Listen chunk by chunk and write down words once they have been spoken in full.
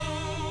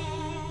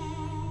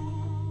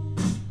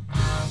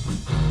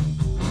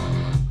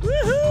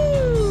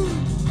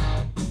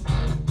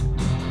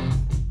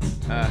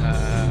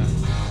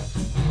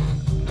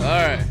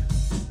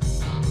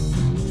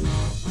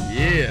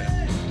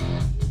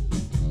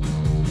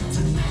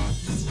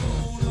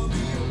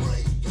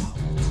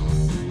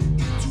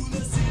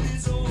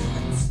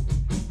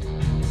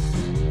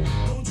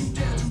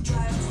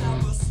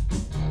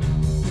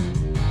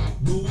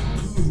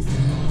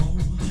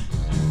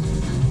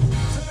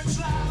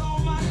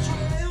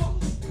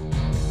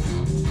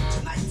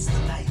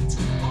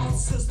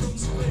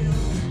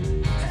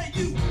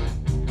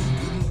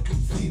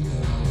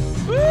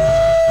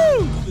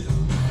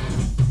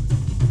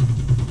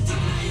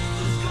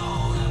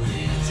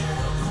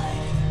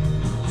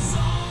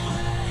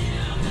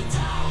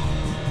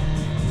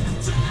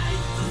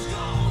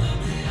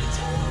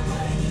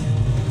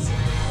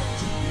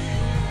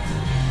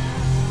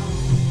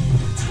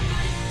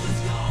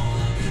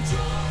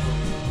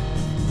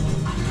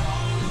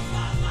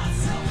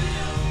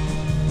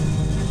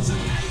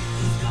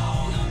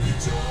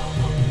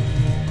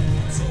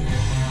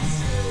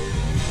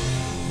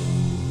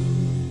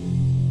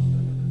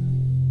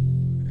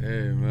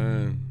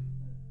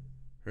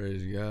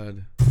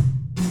God.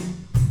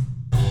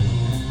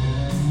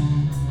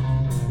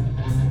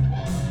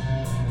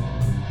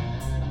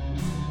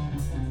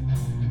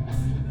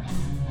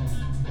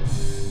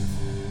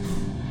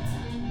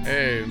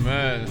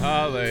 Amen.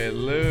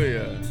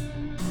 Hallelujah.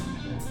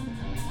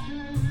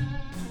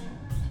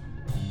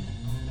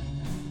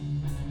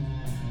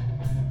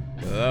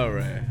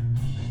 Glory.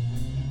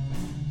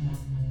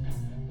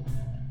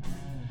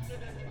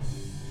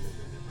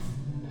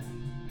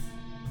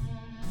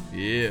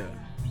 Yeah.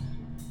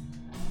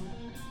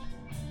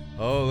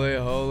 Holy,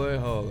 holy,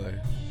 holy.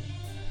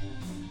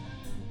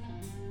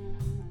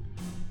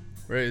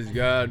 Praise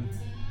God.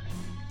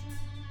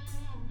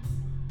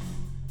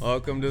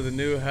 Welcome to the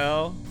new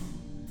hell.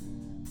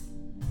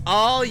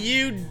 All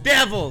you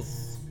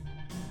devils.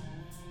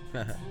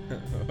 Or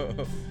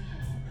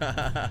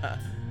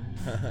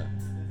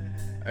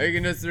you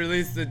can just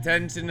release the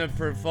tension of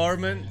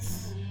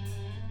performance,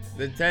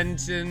 the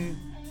tension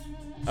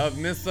of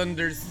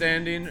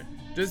misunderstanding.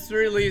 Just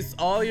release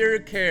all your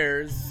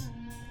cares,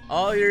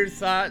 all your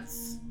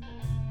thoughts,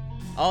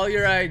 all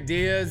your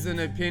ideas and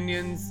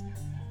opinions,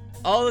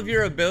 all of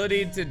your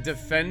ability to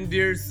defend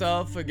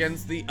yourself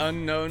against the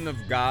unknown of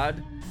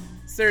God.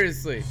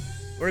 Seriously,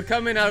 we're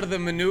coming out of the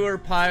manure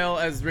pile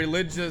as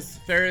religious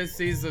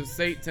Pharisees of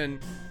Satan.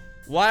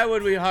 Why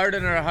would we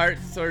harden our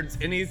hearts towards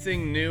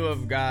anything new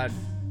of God?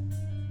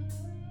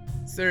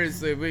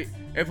 Seriously,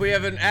 if we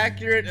have an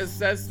accurate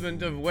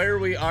assessment of where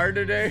we are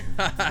today,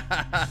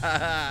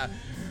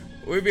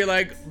 we'd be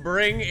like,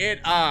 bring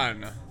it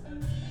on.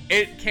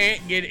 It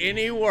can't get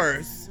any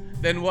worse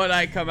than what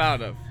I come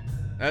out of.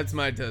 That's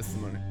my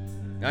testimony.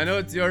 I know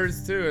it's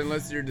yours too,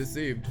 unless you're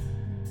deceived.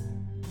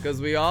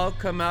 Because we all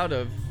come out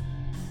of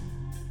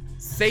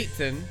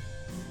Satan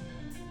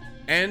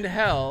and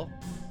hell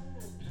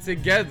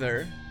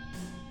together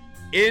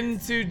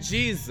into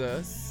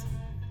Jesus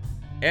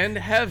and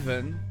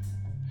heaven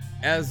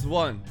as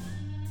one.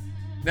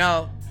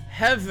 Now,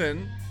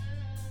 heaven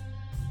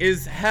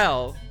is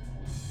hell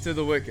to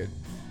the wicked.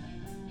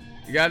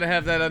 You got to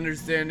have that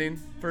understanding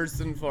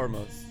first and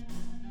foremost.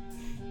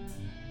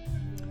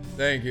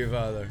 Thank you,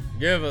 Father.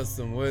 Give us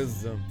some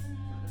wisdom.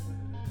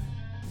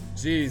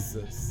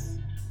 Jesus.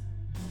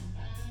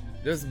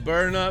 Just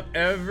burn up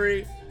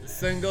every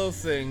single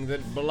thing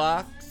that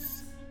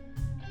blocks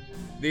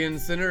the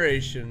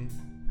incineration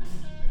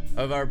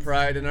of our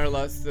pride and our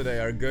lust today,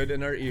 our good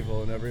and our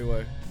evil in every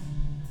way.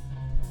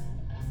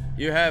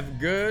 You have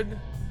good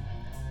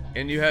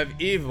and you have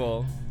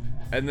evil,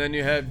 and then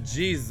you have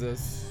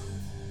Jesus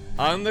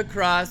on the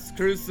cross,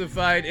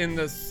 crucified in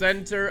the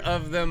center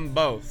of them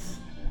both.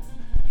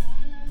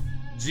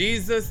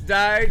 Jesus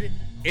died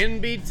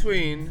in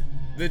between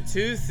the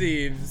two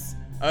thieves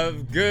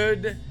of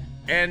good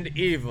and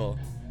evil.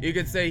 You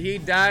could say he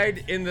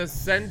died in the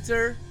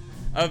center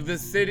of the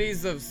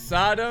cities of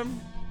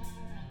Sodom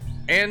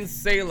and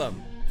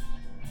Salem.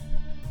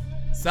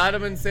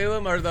 Sodom and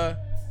Salem are the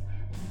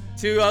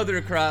two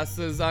other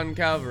crosses on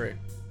Calvary.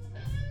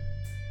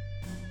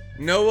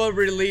 Noah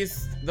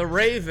released the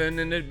raven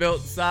and it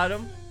built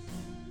Sodom.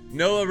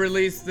 Noah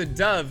released the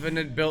dove and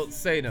it built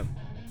Salem.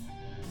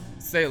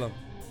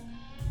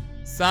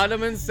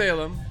 Sodom and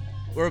Salem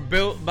were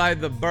built by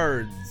the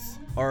birds,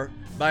 or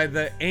by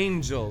the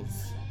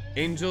angels.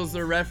 Angels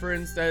are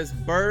referenced as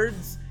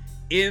birds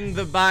in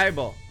the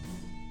Bible.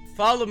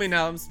 Follow me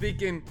now. I'm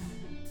speaking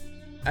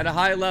at a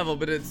high level,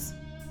 but it's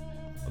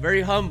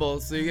very humble,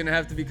 so you're going to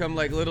have to become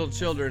like little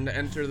children to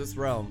enter this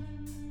realm,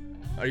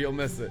 or you'll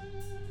miss it.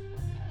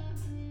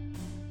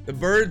 The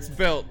birds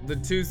built the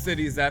two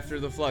cities after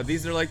the flood.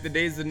 These are like the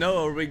days of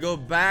Noah, where we go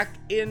back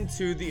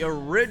into the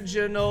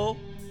original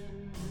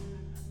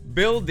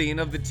building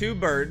of the two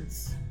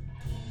birds,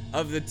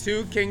 of the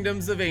two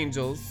kingdoms of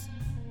angels,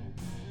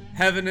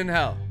 heaven and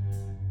hell.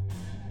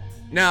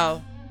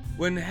 Now,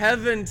 when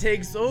heaven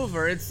takes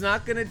over, it's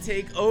not going to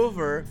take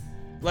over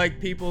like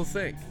people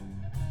think.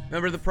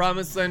 Remember the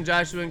promised land,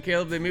 Joshua and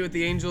Caleb, they meet with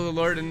the angel of the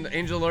Lord, and the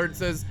angel of the Lord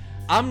says,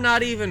 I'm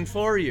not even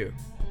for you.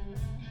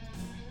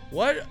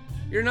 What?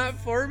 You're not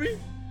for me?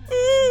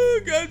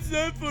 Oh, God's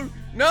not for me.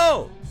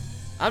 No,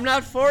 I'm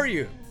not for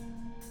you.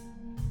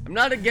 I'm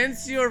not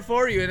against you or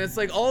for you. And it's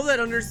like all that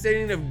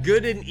understanding of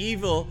good and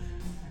evil,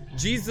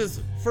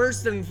 Jesus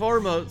first and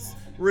foremost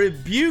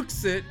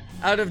rebukes it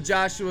out of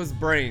Joshua's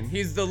brain.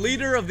 He's the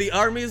leader of the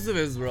armies of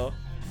Israel,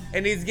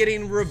 and he's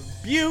getting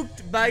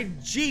rebuked by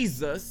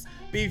Jesus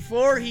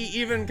before he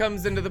even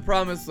comes into the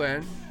promised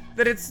land,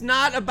 that it's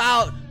not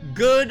about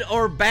good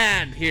or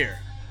bad here.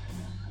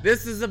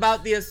 This is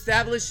about the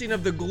establishing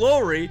of the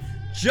glory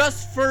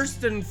just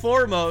first and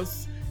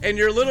foremost in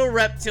your little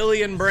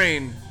reptilian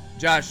brain,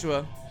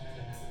 Joshua.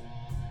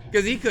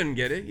 Because he couldn't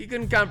get it. He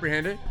couldn't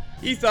comprehend it.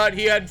 He thought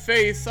he had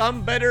faith.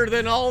 I'm better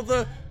than all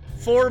the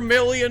 4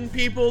 million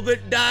people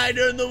that died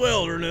in the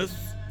wilderness.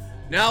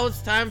 Now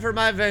it's time for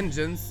my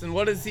vengeance. And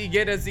what does he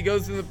get as he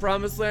goes in the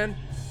promised land?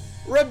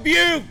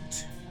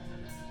 Rebuked.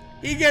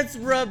 He gets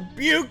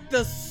rebuked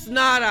the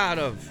snot out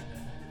of.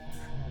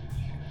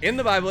 In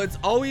the Bible, it's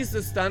always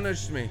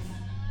astonished me.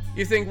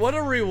 You think, what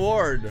a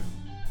reward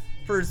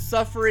for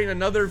suffering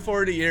another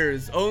 40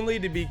 years, only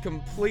to be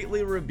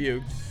completely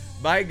rebuked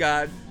by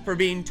God for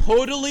being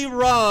totally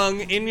wrong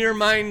in your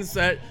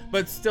mindset,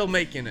 but still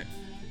making it.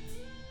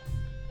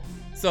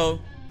 So,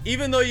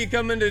 even though you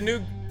come into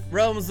new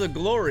realms of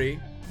glory,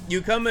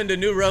 you come into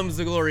new realms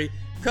of glory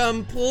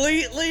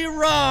completely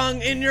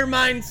wrong in your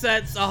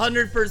mindsets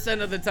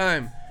 100% of the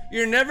time.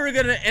 You're never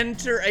going to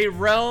enter a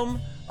realm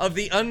of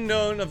the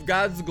unknown of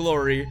God's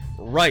glory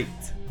right.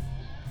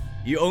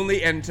 You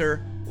only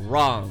enter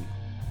wrong.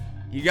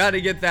 You got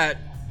to get that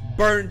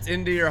burnt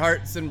into your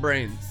hearts and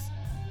brains.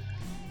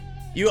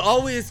 You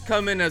always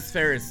come in as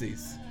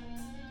Pharisees.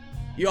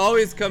 You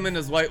always come in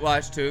as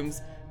whitewashed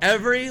tombs.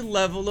 Every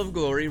level of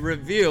glory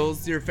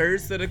reveals your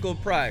pharisaical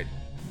pride.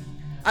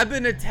 I've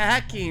been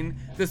attacking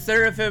the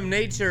seraphim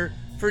nature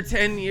for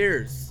 10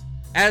 years,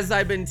 as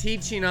I've been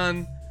teaching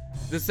on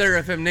the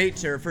seraphim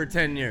nature for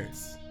 10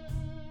 years.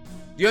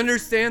 Do you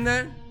understand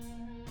that?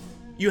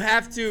 You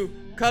have to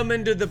come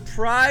into the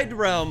pride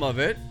realm of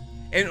it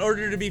in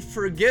order to be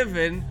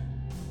forgiven,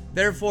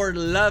 therefore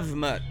love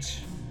much.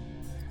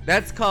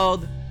 That's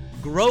called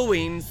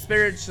growing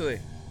spiritually.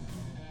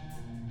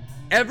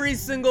 Every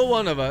single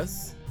one of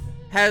us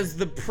has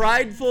the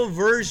prideful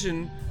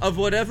version of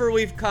whatever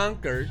we've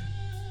conquered,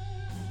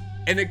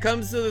 and it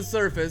comes to the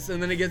surface,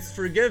 and then it gets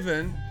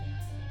forgiven.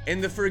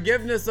 And the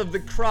forgiveness of the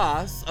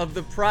cross, of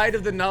the pride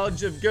of the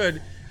knowledge of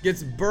good,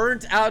 gets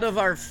burnt out of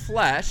our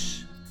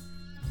flesh.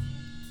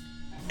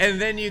 And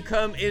then you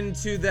come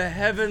into the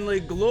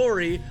heavenly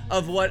glory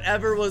of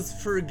whatever was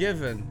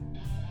forgiven.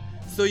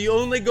 So you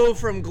only go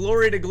from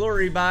glory to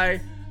glory by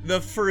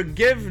the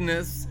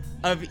forgiveness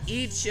of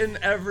each and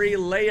every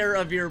layer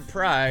of your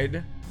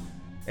pride.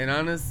 And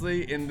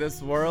honestly, in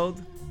this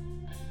world,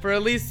 for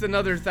at least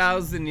another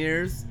 1,000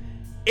 years,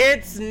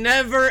 it's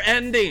never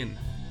ending.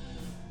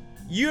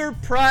 Your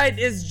pride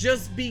is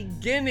just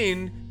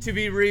beginning to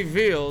be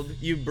revealed,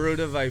 you brood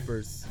of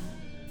vipers.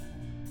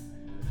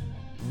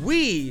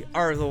 We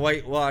are the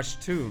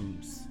whitewashed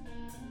tombs.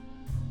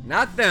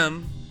 Not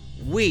them,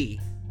 we.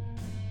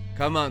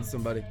 Come on,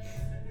 somebody.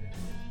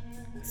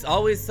 It's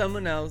always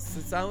someone else.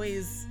 It's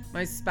always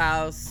my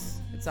spouse.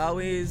 It's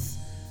always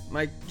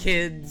my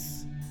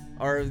kids.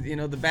 Or,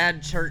 the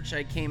bad church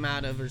I came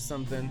out of or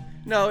something.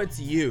 No, it's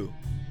you.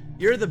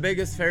 You're the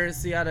biggest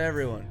Pharisee out of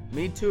everyone.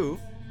 Me too.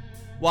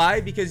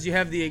 Why? Because you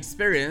have the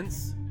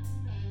experience.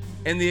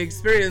 And the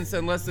experience,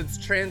 unless it's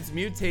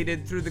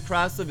transmutated through the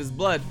cross of his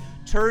blood,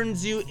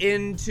 turns you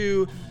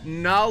into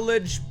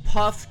knowledge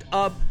puffed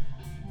up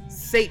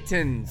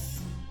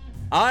Satans.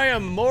 I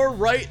am more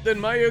right than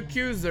my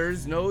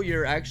accusers. No,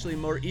 you're actually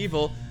more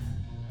evil.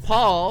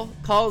 Paul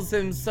calls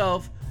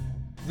himself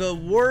the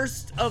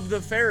worst of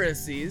the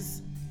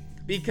Pharisees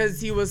because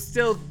he was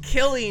still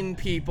killing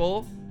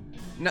people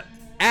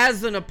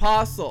as an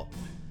apostle.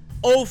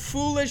 O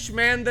foolish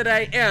man that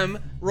I am,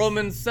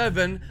 Romans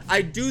 7,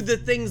 I do the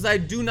things I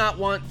do not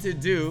want to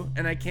do,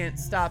 and I can't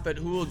stop it.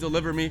 Who will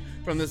deliver me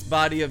from this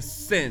body of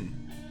sin?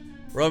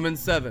 Romans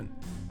 7.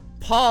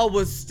 Paul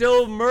was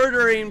still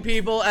murdering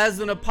people as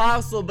an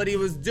apostle, but he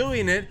was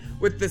doing it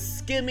with the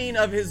skimming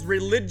of his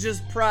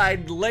religious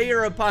pride,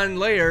 layer upon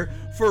layer,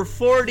 for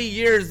 40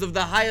 years of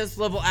the highest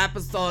level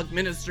apostolic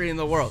ministry in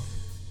the world.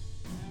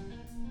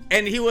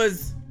 And he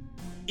was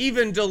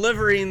even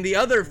delivering the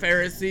other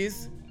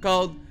Pharisees,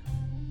 called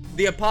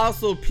the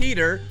Apostle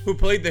Peter, who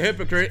played the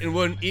hypocrite and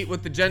wouldn't eat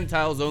with the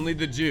Gentiles, only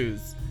the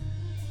Jews.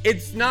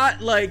 It's not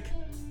like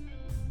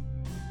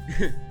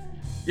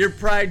your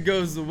pride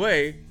goes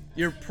away.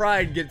 Your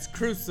pride gets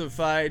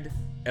crucified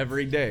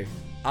every day.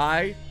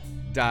 I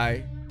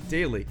die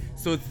daily.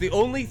 So it's the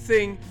only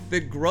thing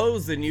that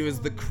grows in you is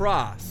the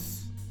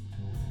cross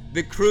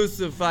that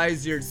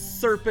crucifies your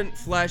serpent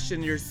flesh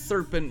and your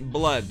serpent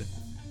blood.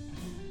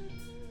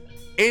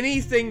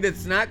 Anything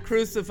that's not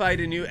crucified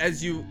in you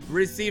as you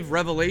receive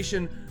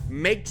revelation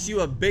makes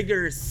you a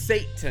bigger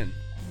Satan,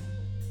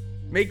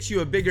 makes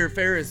you a bigger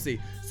Pharisee.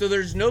 So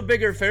there's no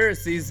bigger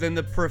Pharisees than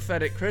the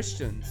prophetic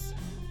Christians,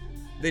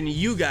 than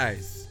you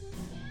guys.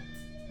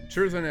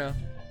 Truth or no?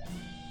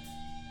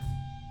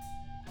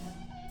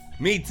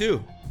 Me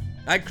too.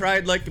 I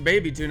cried like a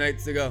baby 2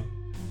 nights ago.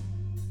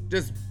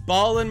 Just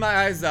bawling my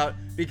eyes out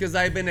because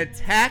I've been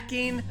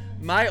attacking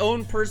my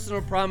own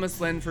personal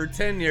promised land for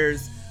 10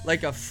 years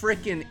like a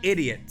freaking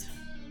idiot.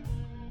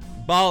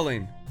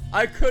 Bawling.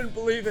 I couldn't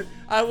believe it.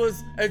 I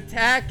was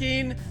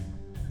attacking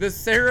the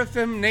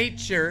seraphim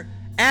nature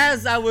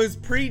as I was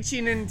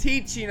preaching and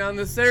teaching on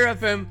the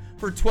seraphim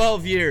for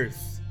 12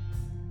 years.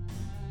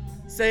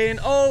 Saying,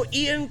 oh,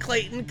 Ian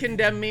Clayton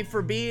condemned me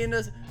for being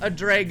a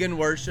dragon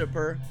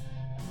worshiper.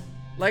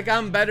 Like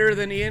I'm better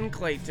than Ian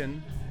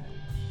Clayton.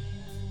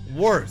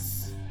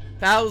 Worse.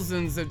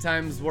 Thousands of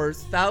times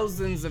worse.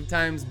 Thousands of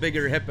times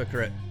bigger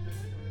hypocrite.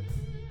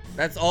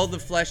 That's all the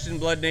flesh and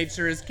blood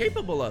nature is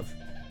capable of,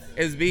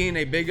 is being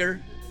a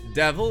bigger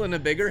devil and a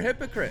bigger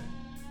hypocrite.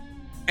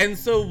 And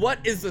so what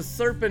is a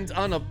serpent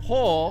on a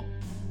pole?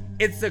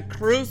 It's a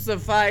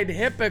crucified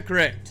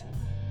hypocrite.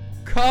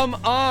 Come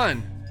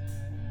on.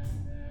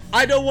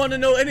 I don't want to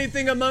know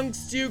anything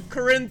amongst you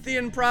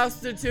Corinthian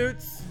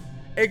prostitutes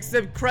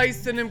except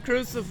Christ and him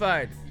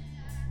crucified.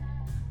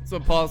 That's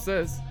what Paul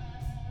says.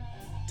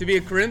 To be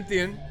a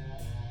Corinthian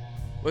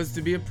was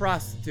to be a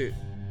prostitute.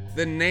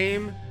 The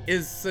name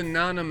is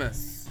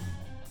synonymous.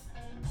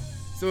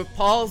 So if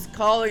Paul's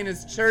calling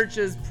his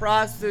churches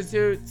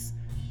prostitutes,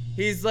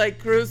 he's like,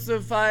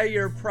 crucify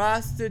your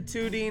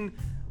prostituting,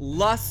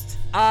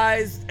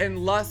 lust-eyes and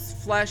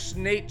lust-flesh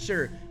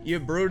nature, you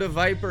brood of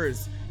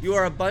vipers. You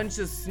are a bunch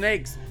of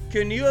snakes.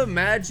 Can you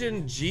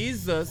imagine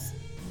Jesus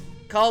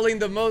calling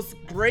the most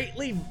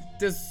greatly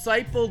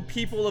discipled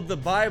people of the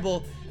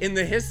Bible in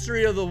the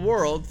history of the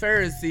world,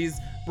 Pharisees,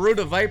 brood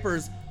of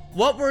vipers?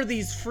 What were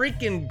these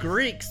freaking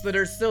Greeks that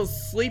are still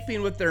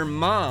sleeping with their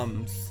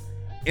moms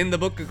in the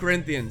book of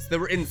Corinthians? They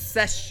were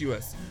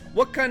incestuous.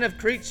 What kind of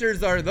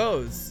creatures are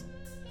those?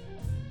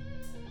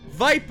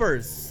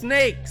 Vipers,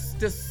 snakes,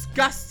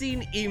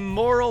 disgusting,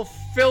 immoral,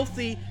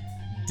 filthy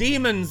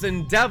demons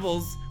and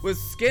devils with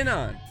skin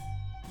on.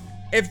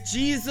 If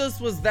Jesus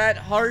was that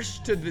harsh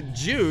to the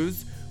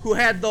Jews who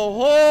had the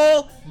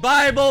whole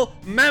Bible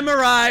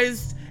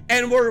memorized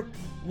and were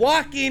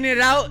walking it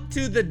out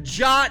to the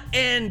jot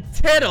and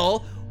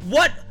tittle,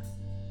 what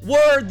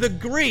were the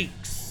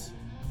Greeks?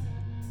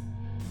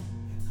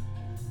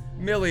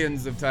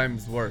 Millions of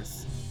times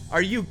worse.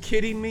 Are you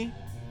kidding me?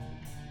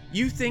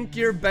 You think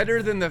you're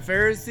better than the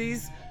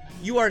Pharisees?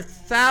 You are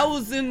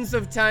thousands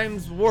of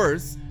times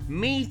worse,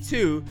 me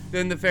too,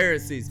 than the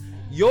Pharisees.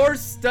 Your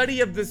study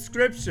of the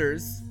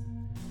scriptures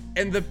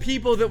and the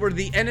people that were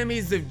the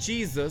enemies of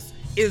Jesus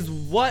is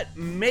what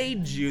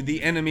made you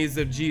the enemies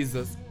of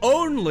Jesus,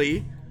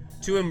 only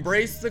to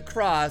embrace the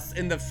cross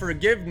and the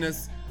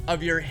forgiveness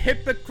of your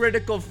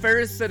hypocritical,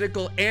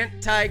 pharisaical,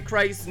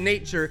 anti-Christ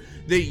nature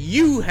that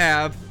you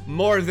have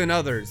more than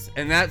others.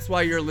 And that's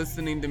why you're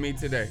listening to me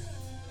today.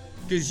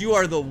 Because you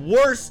are the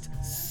worst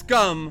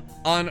scum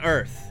on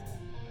earth.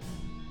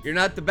 You're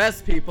not the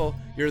best people,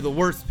 you're the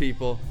worst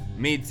people.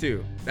 Me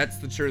too. That's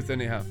the truth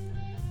anyhow.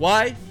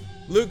 Why?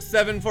 Luke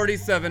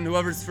 7:47,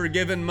 whoever's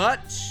forgiven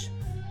much,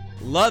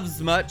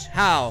 loves much.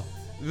 How?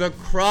 The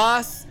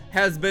cross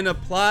has been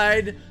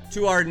applied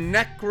to our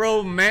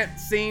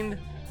necromancing,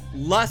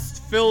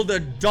 lust-filled,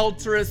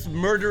 adulterous,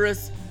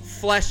 murderous,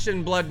 flesh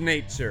and blood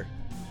nature.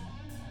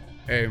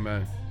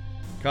 Amen.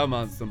 Come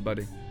on,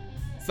 somebody.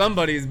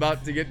 Somebody's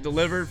about to get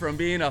delivered from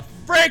being a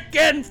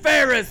freaking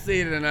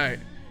Pharisee tonight.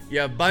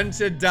 You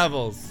bunch of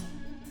devils.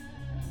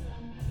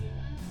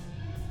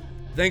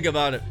 Think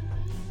about it.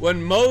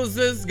 When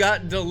Moses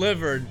got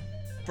delivered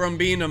from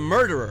being a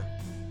murderer,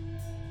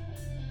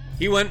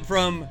 he went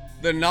from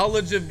the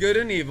knowledge of good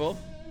and evil,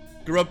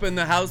 grew up in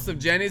the house of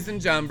Jannes and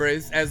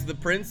Jambres as the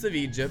prince of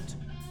Egypt.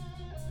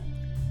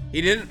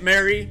 He didn't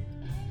marry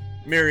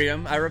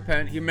Miriam, I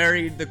repent. He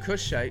married the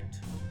Cushite.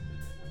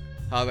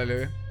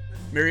 Hallelujah.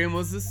 Miriam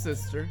was his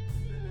sister.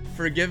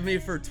 Forgive me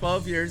for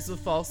 12 years of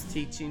false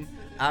teaching.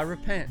 I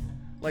repent.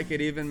 Like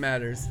it even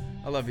matters.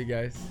 I love you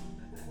guys.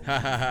 Ha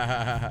ha ha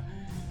ha ha.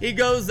 He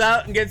goes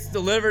out and gets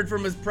delivered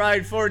from his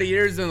pride 40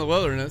 years in the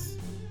wilderness.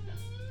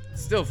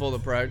 Still full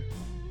of pride.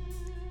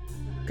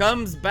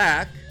 Comes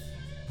back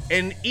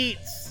and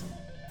eats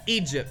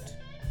Egypt.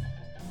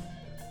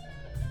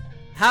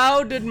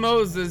 How did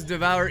Moses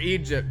devour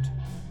Egypt?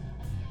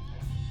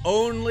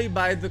 Only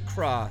by the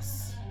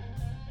cross.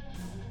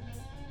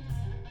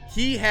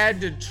 He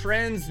had to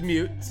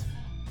transmute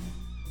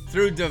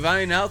through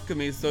divine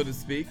alchemy, so to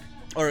speak,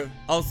 or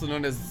also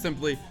known as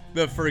simply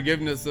the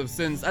forgiveness of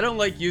sins. I don't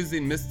like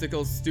using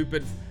mystical,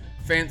 stupid,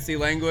 fancy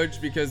language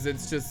because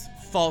it's just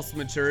false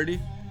maturity.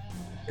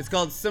 It's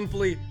called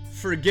simply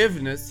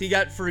forgiveness. He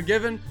got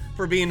forgiven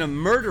for being a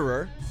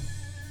murderer.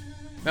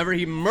 Remember,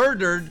 he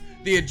murdered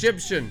the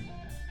Egyptian,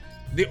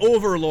 the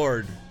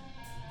overlord.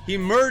 He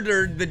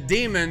murdered the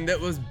demon that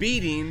was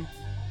beating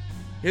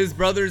his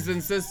brothers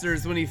and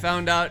sisters when he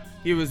found out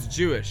he was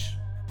Jewish.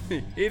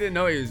 He didn't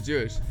know he was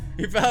Jewish.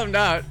 He found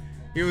out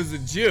he was a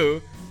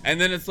Jew, and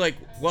then it's like,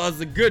 well, as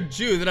a good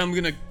Jew, then I'm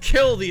gonna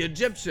kill the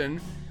Egyptian,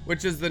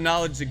 which is the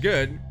knowledge of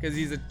good, because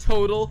he's a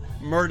total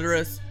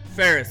murderous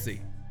Pharisee.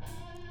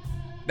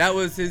 That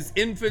was his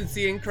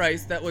infancy in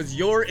Christ. That was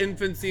your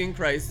infancy in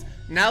Christ.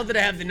 Now that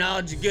I have the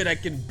knowledge of good, I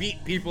can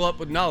beat people up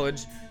with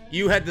knowledge.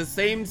 You had the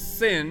same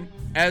sin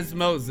as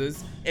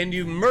Moses, and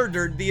you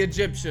murdered the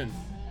Egyptian.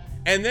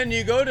 And then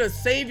you go to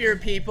save your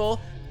people,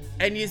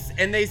 and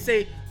they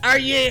say, "Are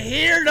you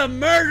here to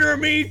murder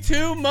me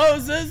too,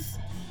 Moses?"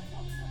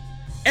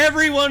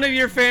 Every one of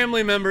your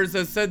family members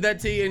has said that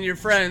to you and your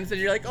friends, and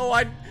you're like,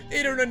 "Oh,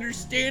 they don't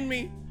understand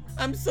me.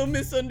 I'm so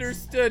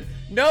misunderstood."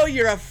 No,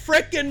 you're a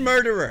frickin'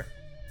 murderer.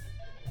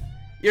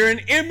 You're an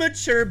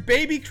immature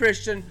baby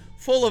Christian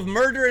full of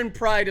murder and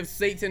pride of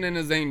Satan and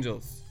his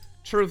angels.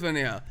 Truth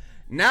anyhow.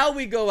 Now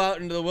we go out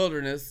into the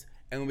wilderness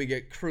and we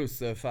get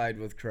crucified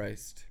with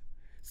Christ.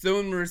 So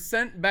when we're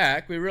sent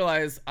back, we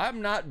realize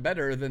I'm not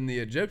better than the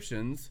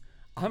Egyptians.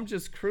 I'm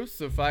just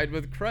crucified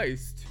with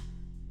Christ.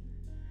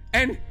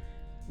 And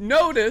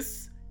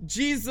notice,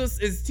 Jesus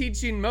is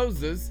teaching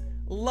Moses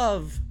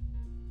love.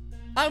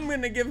 I'm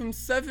going to give him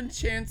 7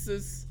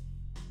 chances.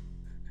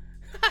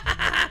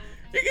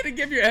 You're going to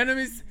give your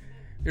enemies...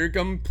 Here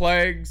come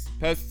plagues,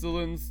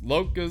 pestilence,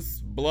 locusts,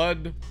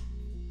 blood.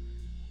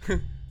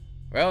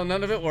 Well,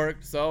 none of it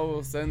worked, so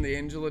we'll send the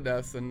angel of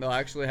death, and they'll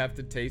actually have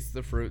to taste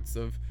the fruits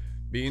of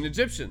being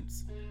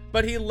Egyptians.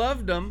 But he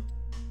loved them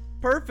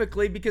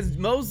perfectly because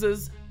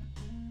Moses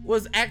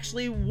was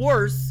actually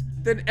worse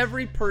than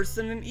every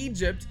person in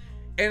Egypt.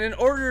 And in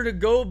order to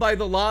go by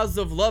the laws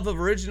of love of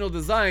original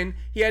design,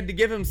 he had to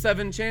give him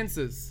 7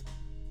 chances.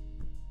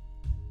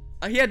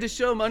 He had to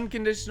show him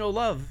unconditional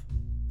love.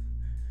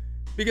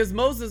 Because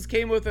Moses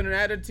came with an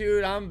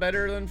attitude, I'm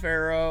better than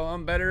Pharaoh,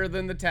 I'm better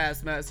than the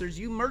taskmasters.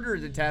 You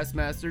murdered the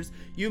taskmasters.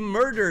 You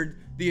murdered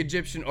the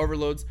Egyptian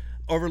overlords.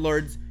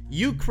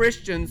 You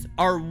Christians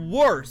are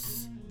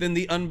worse than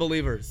the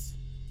unbelievers.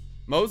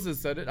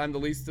 Moses said it, I'm the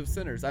least of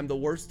sinners. I'm the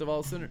worst of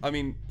all sinners.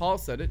 Paul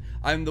said it,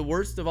 I'm the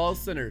worst of all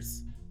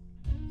sinners.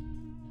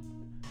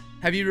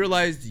 Have you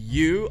realized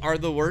you are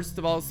the worst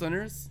of all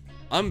sinners?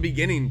 I'm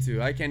beginning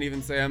to. I can't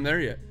even say I'm there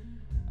yet.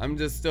 I'm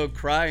just still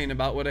crying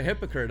about what a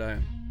hypocrite I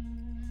am.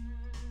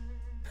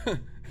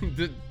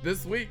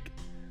 This week,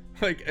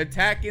 like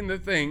attacking the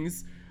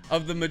things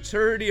of the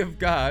maturity of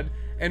God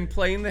and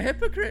playing the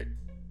hypocrite.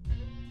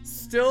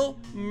 Still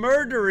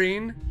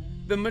murdering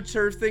the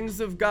mature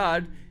things of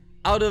God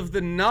out of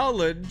the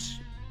knowledge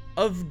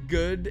of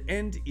good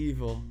and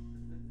evil.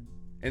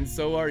 And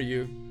so are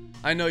you.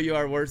 I know you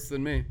are worse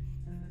than me.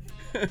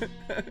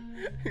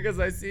 Because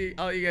I see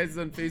all you guys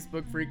on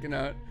Facebook freaking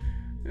out.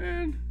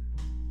 And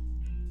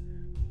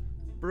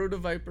brood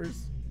of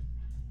vipers.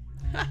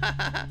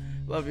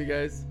 Love you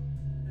guys.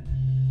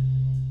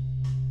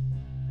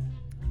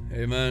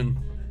 Amen.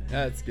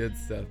 That's good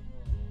stuff.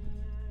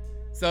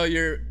 So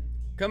you're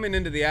coming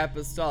into the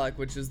apostolic,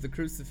 which is the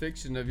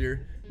crucifixion of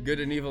your good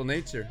and evil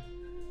nature.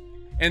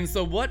 And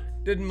so what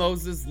did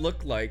Moses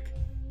look like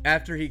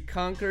after he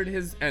conquered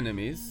his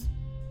enemies?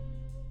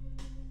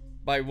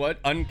 By what?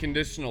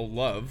 Unconditional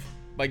love.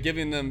 By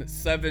giving them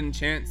 7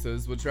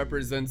 chances, which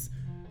represents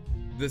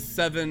the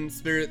 7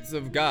 spirits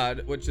of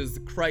God, which is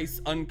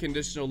Christ's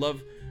unconditional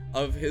love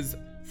of his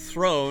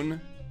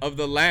throne, of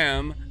the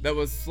Lamb that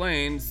was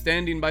slain,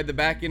 standing by the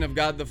backing of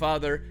God the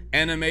Father,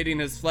 animating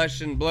his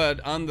flesh and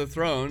blood on the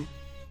throne.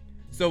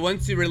 So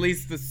once you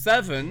release the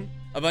 7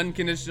 of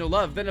unconditional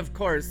love, then of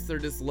course they're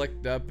just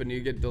licked up and you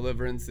get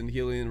deliverance and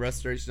healing and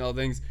restoration, all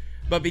things.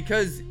 But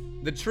because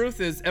the truth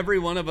is every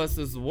one of us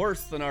is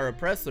worse than our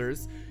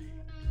oppressors,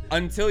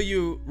 until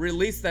you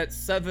release that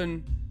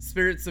 7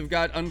 spirits of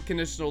God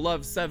unconditional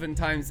love 7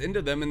 times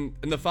into them,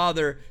 and the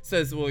Father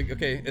says, well,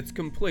 okay, it's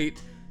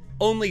complete,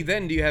 only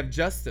then do you have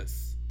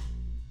justice.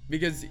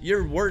 Because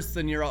you're worse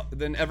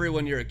than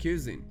everyone you're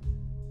accusing.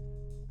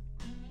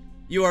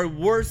 You are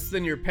worse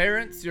than your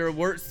parents, you're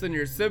worse than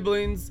your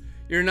siblings,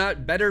 you're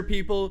not better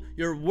people,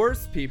 you're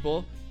worse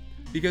people,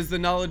 because the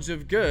knowledge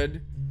of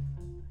good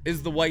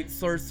is the white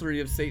sorcery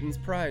of Satan's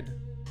pride.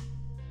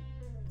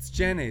 It's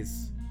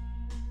Jannes.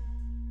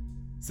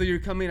 So you're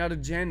coming out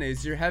of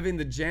Jannes, you're having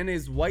the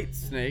Jannes white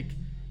snake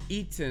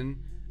eaten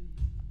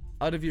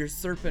out of your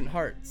serpent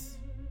hearts.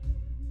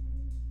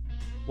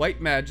 White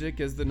magic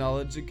is the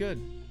knowledge of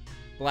good.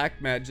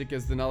 Black magic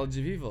is the knowledge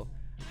of evil.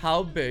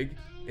 How big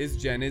is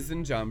Jannes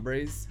and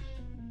Jambres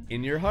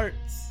in your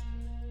hearts?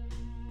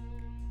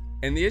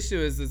 And the issue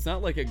is, it's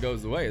not like it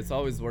goes away. It's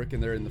always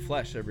working there in the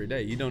flesh every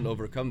day. You don't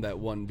overcome that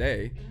one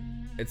day.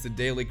 It's a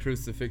daily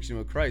crucifixion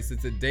with Christ.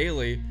 It's a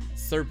daily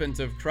serpent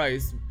of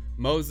Christ,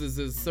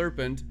 Moses'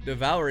 serpent,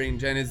 devouring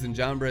Jannes and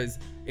Jambres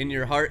in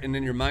your heart and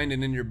in your mind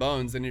and in your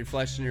bones and your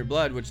flesh and your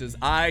blood, which is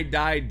I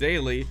die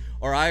daily,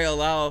 or I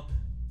allow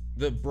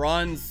the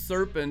bronze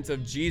serpent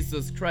of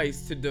Jesus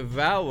Christ to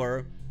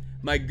devour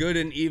my good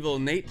and evil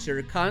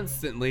nature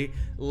constantly,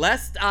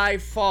 lest I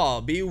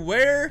fall.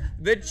 Beware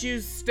that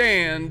you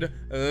stand,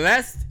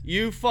 lest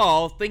you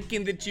fall,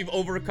 thinking that you've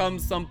overcome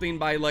something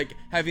by like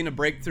having a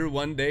breakthrough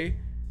one day.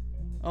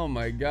 Oh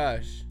my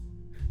gosh.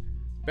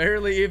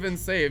 Barely even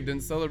saved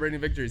and celebrating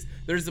victories.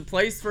 There's a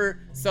place for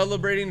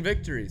celebrating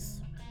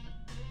victories.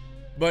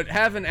 But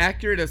have an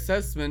accurate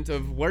assessment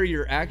of where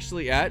you're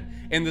actually at,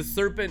 and the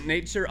serpent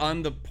nature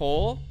on the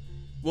pole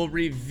will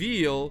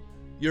reveal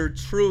your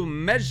true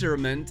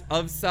measurement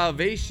of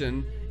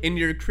salvation in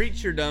your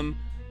creaturedom.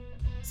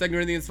 2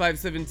 Corinthians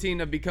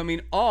 5:17, of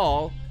becoming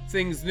all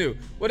things new.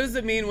 What does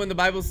it mean when the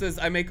Bible says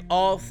I make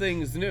all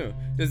things new?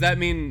 Does that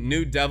mean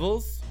new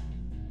devils?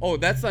 Oh,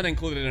 that's not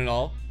included in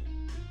all.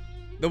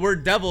 The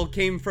word devil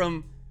came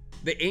from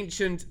the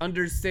ancient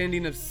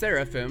understanding of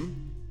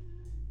seraphim.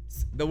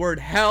 The word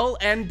hell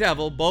and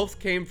devil both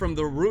came from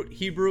the root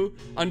Hebrew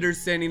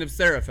understanding of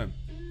seraphim.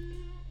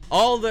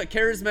 All the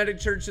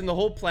charismatic church in the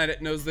whole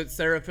planet knows that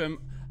seraphim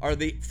are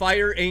the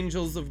fire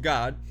angels of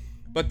God,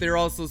 but they're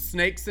also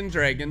snakes and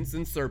dragons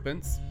and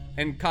serpents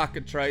and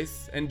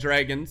cockatrice and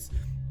dragons.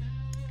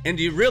 And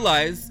you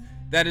realize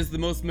that is the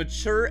most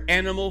mature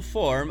animal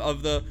form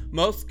of the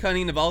most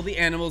cunning of all the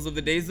animals of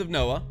the days of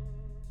Noah,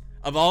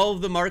 of all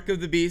of the mark of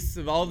the beasts,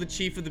 of all the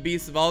chief of the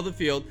beasts of all the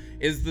field,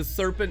 is the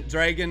serpent,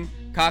 dragon,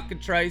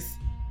 cockatrice,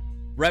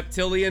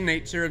 reptilian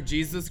nature of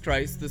Jesus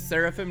Christ, the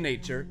seraphim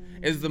nature,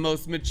 is the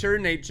most mature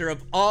nature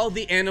of all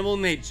the animal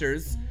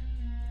natures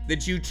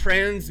that you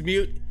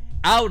transmute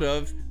out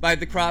of by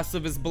the cross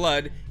of his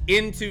blood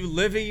into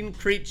living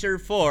creature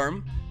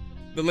form.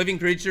 The living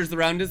creatures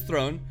around his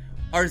throne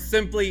are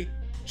simply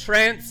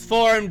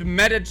transformed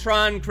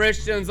Metatron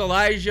Christians,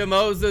 Elijah,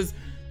 Moses.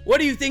 What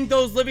do you think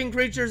those living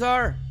creatures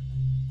are?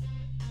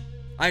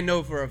 I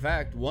know for a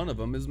fact one of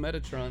them is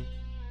Metatron.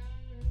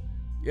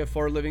 You have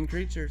 4 living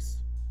creatures.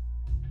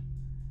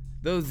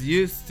 Those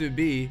used to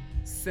be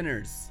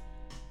sinners.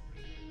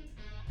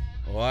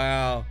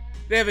 Wow.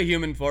 They have a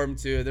human form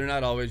too. They're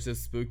not always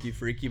just spooky,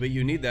 freaky, but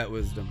you need that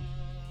wisdom.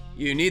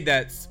 You need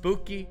that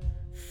spooky,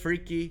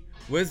 freaky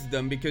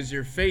wisdom because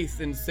your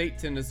faith in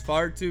Satan is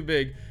far too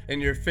big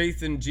and your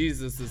faith in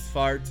Jesus is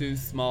far too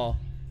small.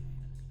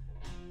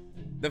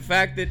 The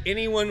fact that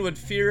anyone would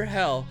fear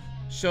hell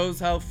shows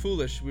how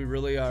foolish we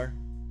really are.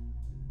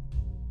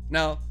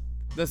 Now,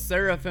 the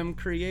seraphim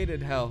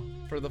created hell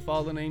for the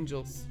fallen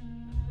angels.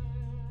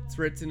 It's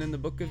written in the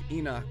book of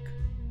Enoch.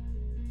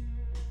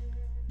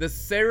 The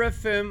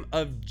seraphim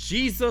of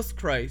Jesus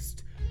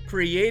Christ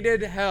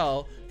created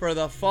hell for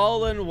the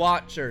fallen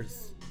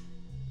watchers.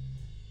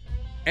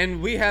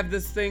 And we have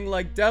this thing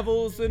like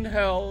devils in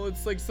hell.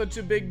 It's like such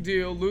a big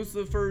deal.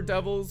 Lucifer,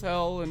 devils,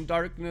 hell, and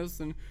darkness.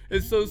 And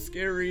it's so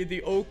scary.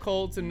 The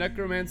occult and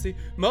necromancy.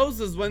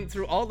 Moses went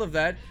through all of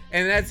that.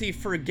 And as he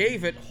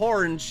forgave it,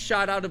 horns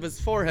shot out of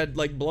his forehead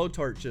like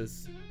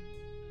blowtorches.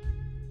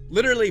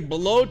 Literally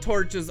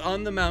blowtorches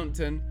on the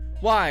mountain.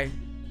 Why?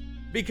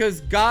 Because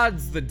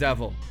God's the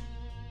devil.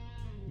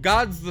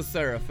 God's the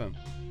seraphim.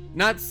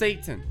 Not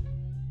Satan.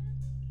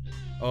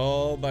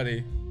 Oh,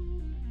 buddy.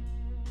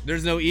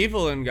 There's no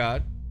evil in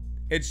God.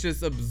 It's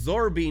just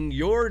absorbing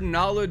your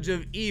knowledge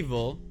of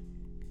evil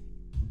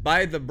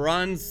by the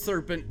bronze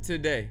serpent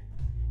today.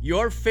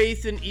 Your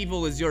faith in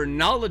evil is your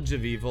knowledge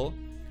of evil.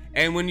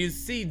 And when you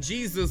see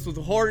Jesus with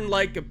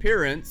horn-like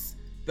appearance,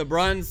 the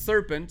bronze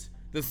serpent,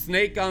 the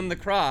snake on the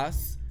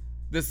cross,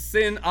 the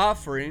sin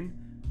offering,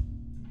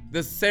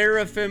 the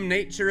seraphim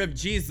nature of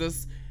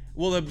Jesus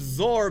will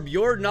absorb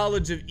your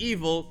knowledge of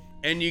evil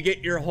and you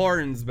get your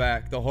horns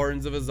back. The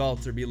horns of his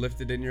altar be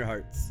lifted in your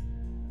hearts.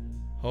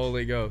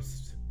 Holy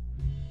Ghost.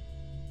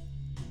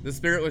 The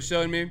Spirit was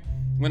showing me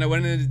when I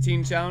went into the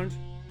Teen Challenge.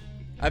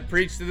 I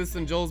preached to this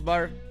in Joel's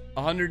Bar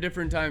 100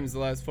 different times the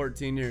last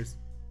 14 years.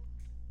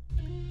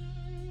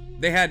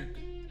 They had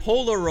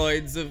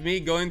Polaroids of me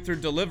going through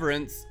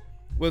deliverance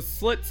with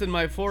slits in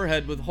my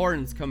forehead with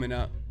horns coming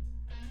out.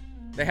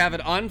 They have it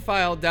on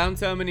file,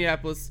 downtown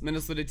Minneapolis,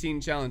 Minnesota Teen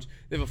Challenge.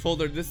 They have a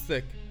folder this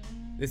thick.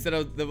 They said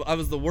I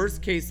was the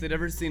worst case they'd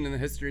ever seen in the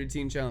history of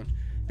Teen Challenge.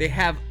 They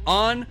have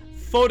on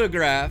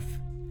photograph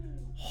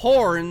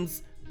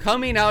horns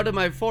coming out of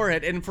my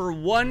forehead, and for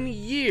 1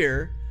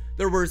 year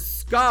there were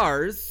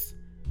scars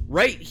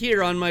right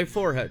here on my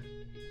forehead.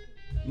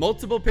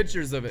 Multiple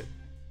pictures of it.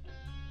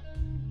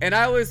 And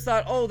I always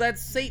thought, oh,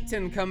 that's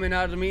Satan coming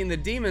out of me and the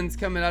demons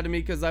coming out of me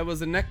because I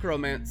was a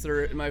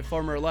necromancer in my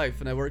former life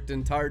and I worked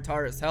in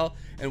Tartarus hell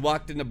and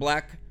walked in a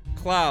black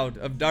cloud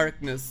of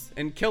darkness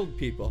and killed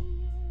people.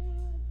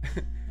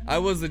 I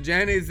was a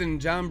Jannes and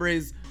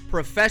Jambres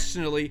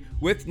professionally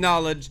with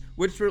knowledge,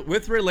 with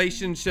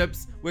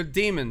relationships with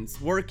demons,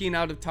 working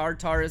out of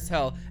Tartarus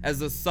hell as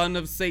a son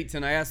of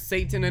Satan. I asked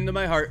Satan into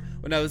my heart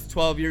when I was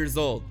 12 years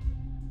old.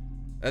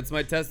 That's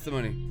my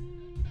testimony.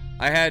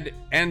 I had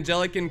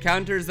angelic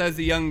encounters as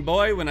a young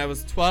boy when I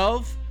was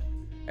 12.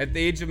 At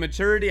the age of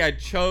maturity, I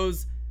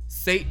chose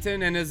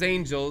Satan and his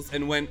angels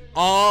and went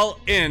all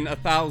in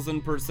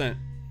 1,000%.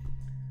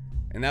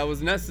 And that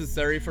was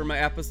necessary for my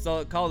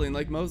apostolic calling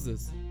like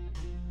Moses.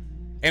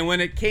 And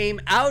when it came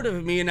out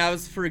of me and I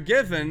was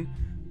forgiven,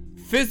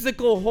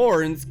 physical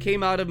horns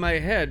came out of my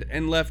head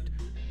and left.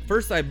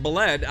 First I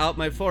bled out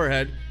my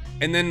forehead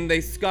and then they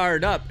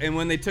scarred up. And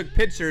when they took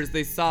pictures,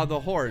 they saw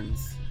the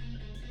horns.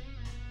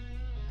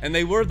 And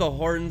they were the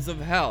horns of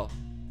hell.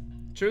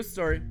 True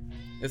story.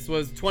 This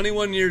was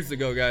 21 years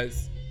ago,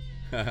 guys.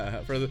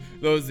 For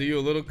those of you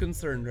a little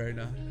concerned right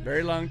now.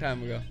 Very long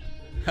time ago.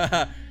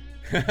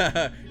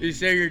 You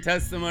share your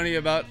testimony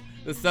about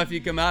the stuff you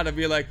come out of,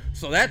 you're like,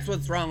 so that's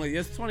what's wrong with you.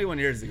 It's 21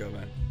 years ago,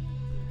 man.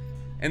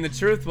 And the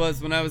truth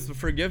was, when I was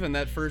forgiven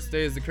that first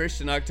day as a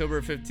Christian,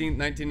 October 15th,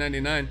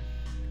 1999,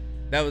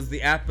 that was the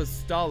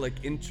apostolic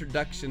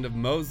introduction of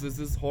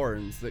Moses'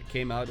 horns that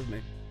came out of me.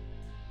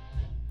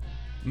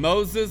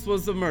 Moses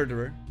was a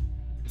murderer.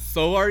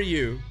 So are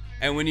you.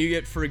 And when you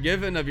get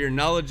forgiven of your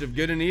knowledge of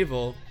good and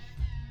evil,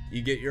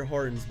 you get your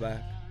horns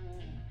back.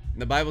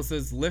 And the Bible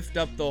says, lift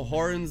up the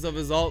horns of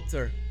his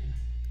altar.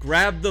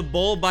 Grab the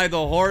bull by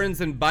the horns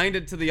and bind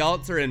it to the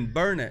altar and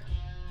burn it.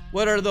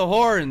 What are the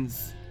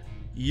horns?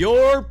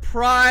 Your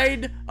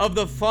pride of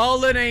the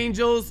fallen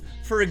angels,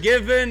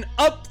 forgiven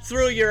up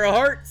through your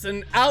hearts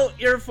and out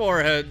your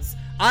foreheads.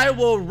 I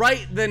will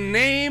write the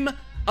name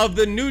of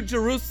the New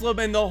Jerusalem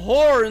and the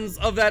horns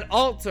of that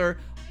altar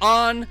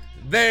on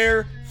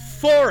their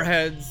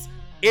foreheads.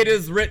 It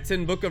is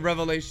written, Book of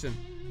Revelation.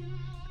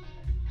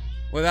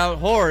 without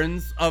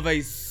horns of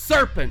a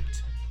serpent.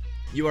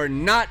 You are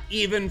not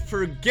even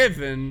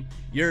forgiven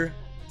your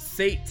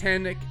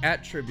satanic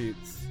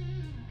attributes.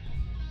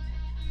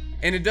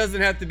 And it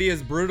doesn't have to be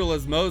as brutal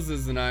as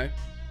Moses and I,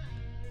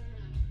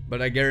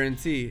 but I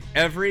guarantee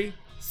every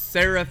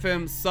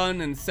seraphim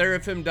son and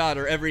seraphim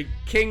daughter, every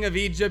king of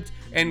Egypt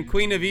and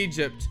queen of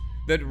Egypt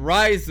that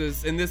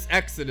rises in this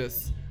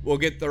Exodus will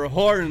get their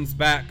horns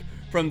back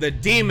from the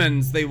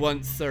demons they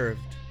once served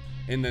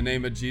in the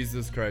name of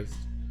Jesus Christ.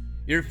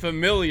 Your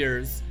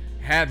familiars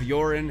have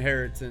your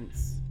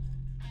inheritance.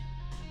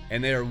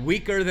 And they are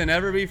weaker than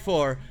ever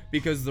before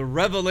because the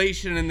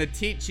revelation and the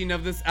teaching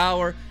of this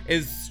hour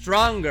is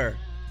stronger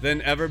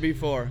than ever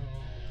before.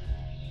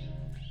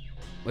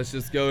 Let's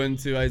just go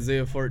into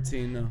Isaiah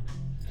 14 now.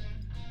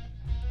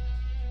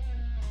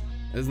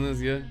 Isn't this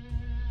good?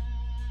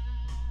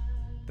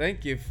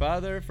 Thank you,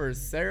 Father, for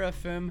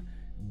seraphim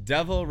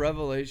devil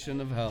revelation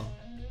of hell.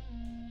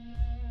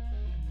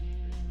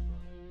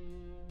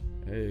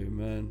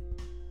 Amen.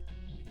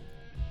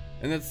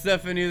 And that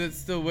Stephanie that's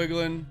still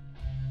wiggling,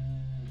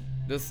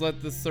 just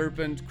let the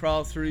serpent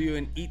crawl through you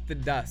and eat the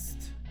dust.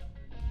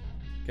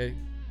 Okay?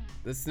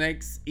 The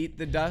snakes eat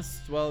the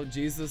dust. Well,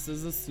 Jesus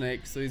is a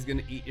snake, so he's going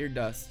to eat your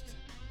dust,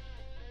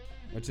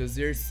 which is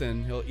your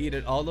sin. He'll eat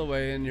it all the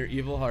way in your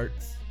evil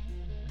hearts.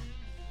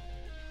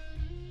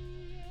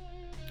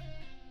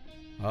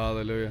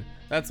 Hallelujah.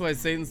 That's why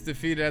Satan's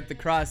defeated at the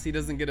cross. He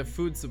doesn't get a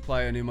food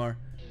supply anymore.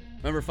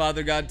 Remember,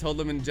 Father God told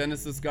him in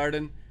Genesis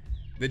garden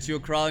that you'll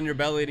crawl in your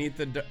belly and eat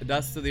the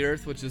dust of the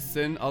earth, which is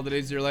sin, all the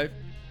days of your life.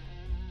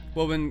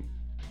 Well, when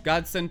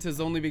God sent his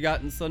only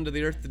begotten son to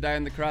the earth to die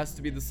on the cross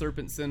to be the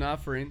serpent sin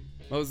offering,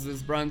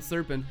 Moses' bronze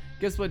serpent,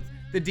 guess what?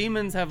 The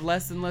demons have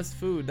less and less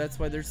food. That's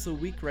why they're so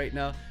weak right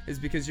now, is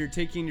because you're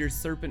taking your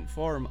serpent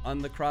form on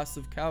the cross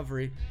of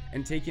Calvary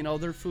and taking all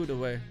their food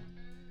away.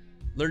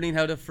 Learning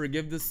how to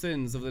forgive the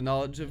sins of the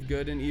knowledge of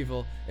good and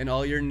evil in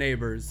all your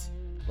neighbors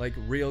like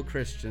real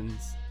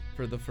Christians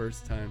for the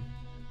first time.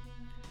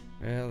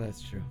 Well,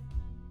 that's true.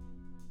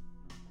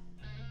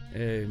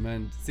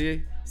 Amen.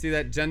 See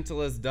that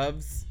gentle as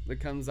doves that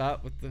comes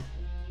out with the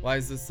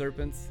wise as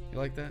serpents? You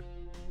like that?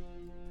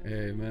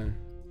 Amen.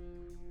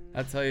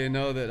 That's how you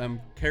know that I'm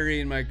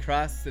carrying my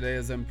cross today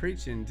as I'm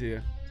preaching to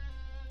you.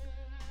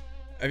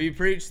 Have you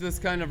preached this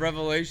kind of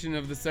revelation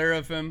of the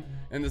seraphim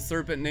and the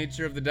serpent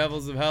nature of the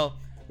devils of hell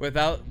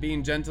without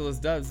being gentle as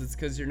doves? It's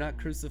because you're not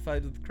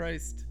crucified with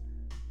Christ.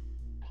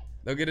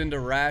 They'll get into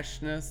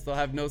rashness. They'll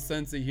have no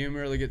sense of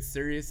humor. They'll get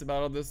serious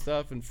about all this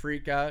stuff and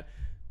freak out.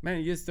 Man,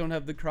 you just don't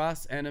have the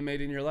cross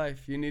animating your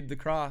life. You need the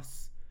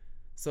cross.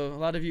 So a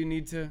lot of you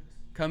need to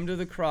come to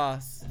the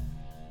cross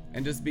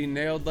and just be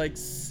nailed like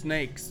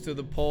snakes to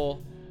the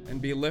pole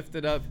and be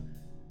lifted up,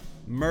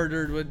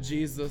 murdered with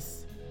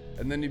Jesus.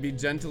 And then you be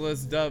gentle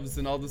as doves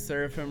in all the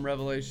seraphim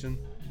revelation.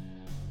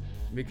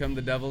 Become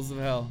the devils of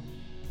hell.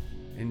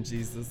 In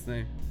Jesus'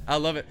 name. I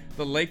love it.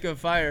 The lake of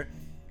fire.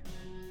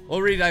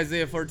 We'll read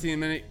Isaiah 14 in a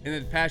minute in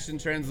the Passion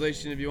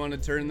Translation if you want to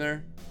turn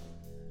there.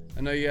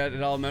 I know you had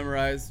it all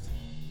memorized,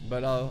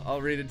 but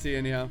I'll read it to you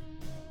anyhow.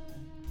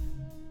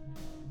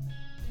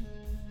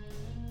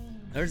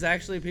 There's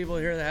actually people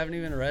here that haven't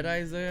even read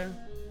Isaiah.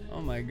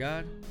 Oh my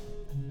God.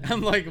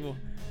 I'm like, well,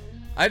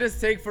 I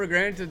just take for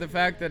granted the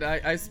fact that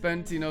I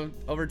spent,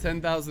 over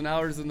 10,000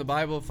 hours in the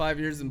Bible, 5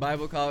 years in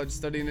Bible college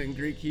studying it in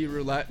Greek,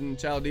 Hebrew, Latin,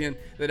 Chaldean,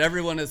 that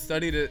everyone has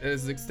studied it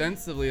as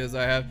extensively as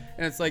I have.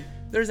 And it's like,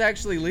 there's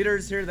actually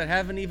leaders here that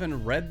haven't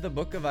even read the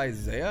book of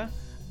Isaiah.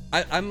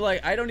 I'm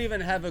like, I don't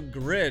even have a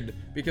grid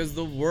because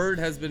the word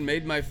has been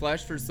made my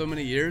flesh for so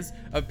many years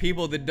of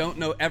people that don't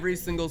know every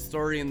single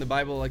story in the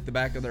Bible like the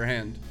back of their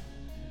hand.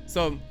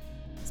 So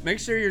make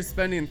sure you're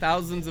spending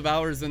thousands of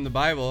hours in the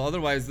Bible.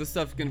 Otherwise, this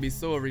stuff's going to be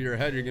so over your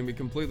head, you're going to be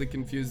completely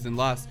confused and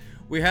lost.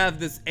 We have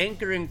this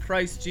anchor in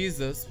Christ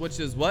Jesus, which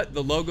is what?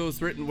 The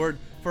Logos written word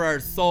for our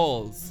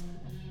souls.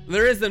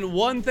 There isn't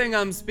one thing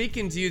I'm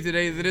speaking to you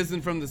today that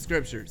isn't from the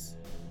scriptures.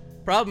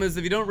 Problem is,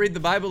 if you don't read the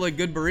Bible like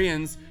good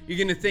Bereans, you're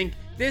going to think,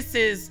 this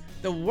is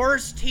the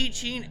worst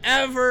teaching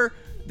ever.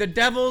 The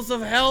devils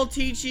of hell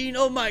teaching.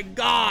 Oh my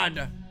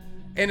God.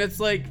 And it's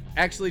like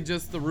actually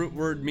just the root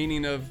word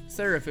meaning of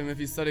seraphim if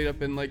you study it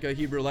up in like a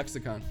Hebrew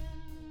lexicon.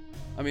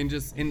 I mean,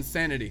 just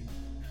insanity.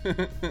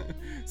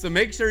 So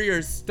make sure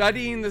you're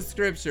studying the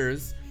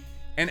scriptures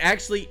and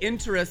actually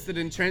interested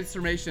in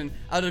transformation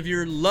out of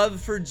your love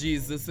for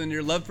Jesus and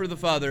your love for the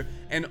Father.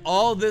 And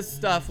all this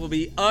stuff will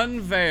be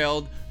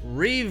unveiled,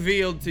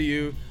 revealed to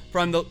you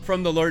from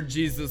the Lord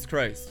Jesus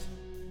Christ.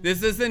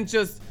 This isn't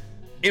just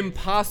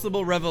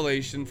impossible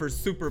revelation for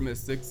super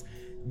mystics.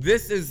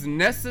 This is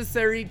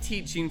necessary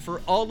teaching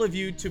for all of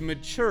you to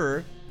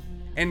mature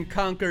and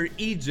conquer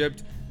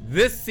Egypt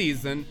this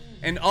season,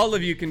 and all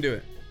of you can do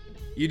it.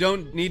 You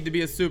don't need to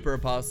be a super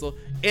apostle.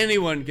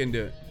 Anyone can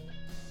do it.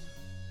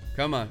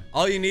 Come on.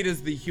 All you need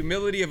is the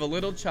humility of a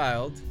little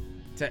child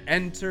to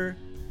enter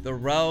the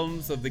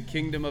realms of the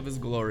kingdom of his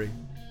glory.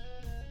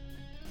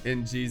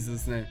 In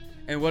Jesus' name.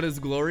 And what is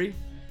glory?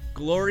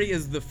 Glory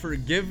is the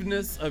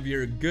forgiveness of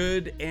your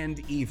good and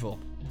evil.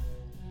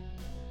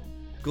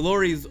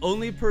 Glory is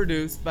only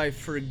produced by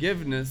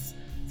forgiveness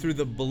through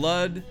the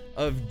blood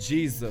of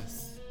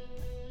Jesus.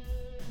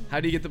 How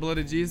do you get the blood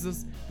of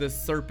Jesus? The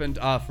serpent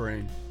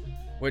offering,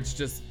 which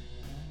just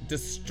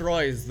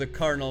destroys the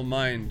carnal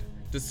mind,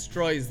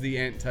 destroys the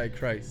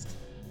Antichrist.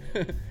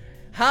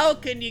 How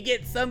can you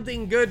get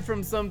something good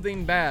from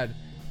something bad?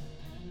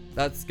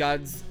 That's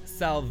God's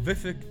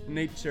salvific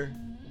nature.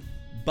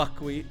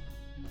 Buckwheat.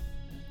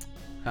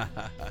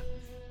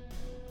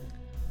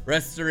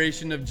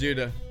 Restoration of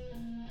Judah.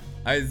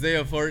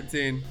 Isaiah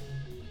 14.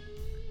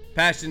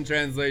 Passion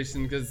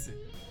Translation, because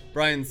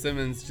Brian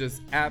Simmons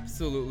just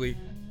absolutely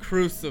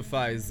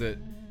crucifies it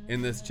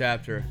in this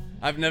chapter.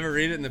 I've never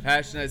read it in the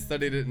Passion. I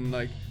studied it in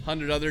like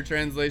 100 other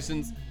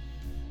translations,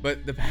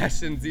 but the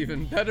Passion's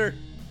even better.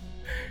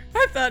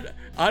 I thought,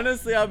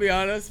 honestly, I'll be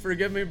honest,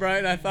 forgive me,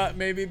 Brian, I thought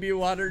maybe be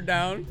watered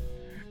down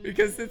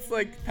because it's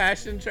like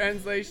Passion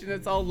Translation,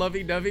 it's all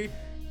lovey-dovey.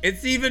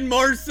 It's even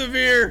more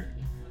severe.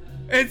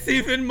 It's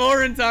even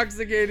more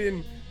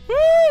intoxicating.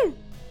 Woo!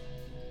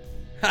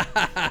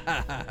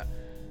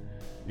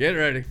 Get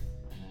ready.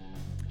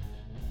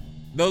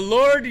 The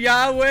Lord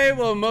Yahweh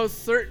will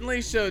most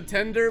certainly show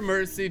tender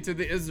mercy to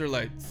the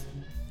Israelites.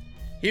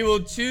 He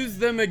will choose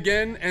them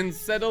again and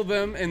settle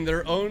them in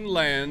their own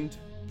land.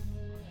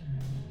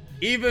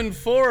 Even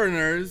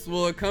foreigners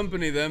will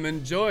accompany them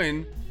and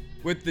join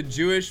with the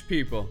Jewish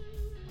people.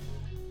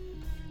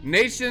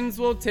 Nations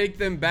will take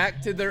them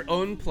back to their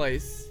own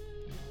place,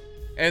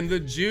 and the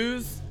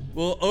Jews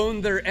will own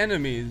their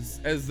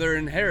enemies as their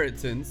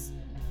inheritance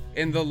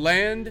in the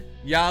land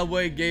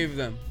Yahweh gave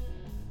them.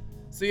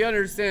 So you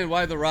understand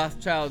why the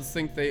Rothschilds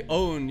think they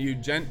own you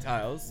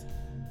Gentiles,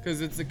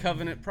 because it's a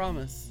covenant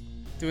promise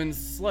to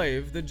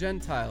enslave the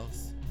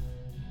Gentiles.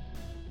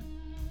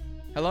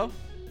 Hello?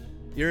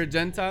 You're a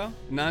Gentile,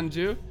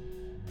 non-Jew?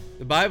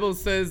 The Bible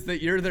says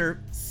that you're their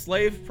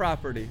slave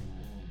property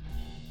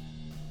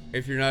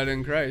if you're not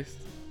in Christ.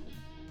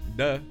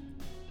 Duh.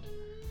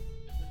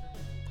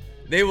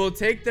 They will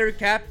take their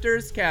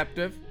captors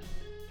captive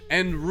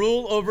and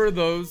rule over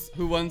those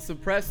who once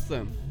oppressed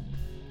them.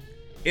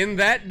 In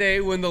that day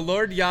when the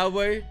Lord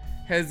Yahweh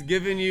has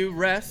given you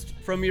rest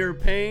from your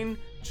pain,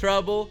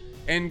 trouble,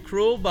 and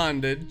cruel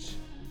bondage,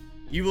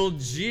 you will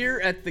jeer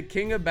at the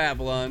king of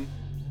Babylon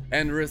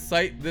and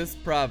recite this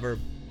proverb.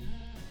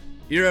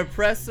 Your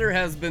oppressor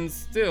has been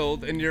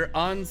stilled and your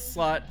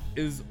onslaught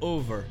is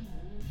over.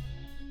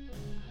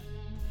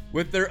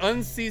 With their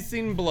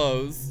unceasing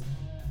blows,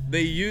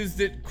 they used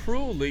it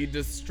cruelly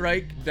to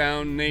strike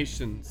down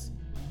nations.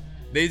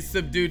 They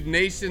subdued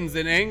nations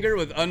in anger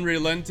with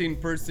unrelenting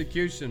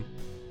persecution.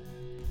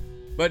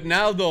 But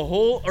now the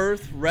whole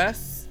earth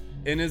rests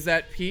and is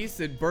at peace.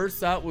 It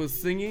bursts out with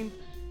singing.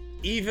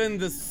 Even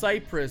the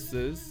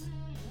cypresses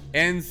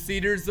and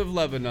cedars of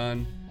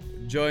Lebanon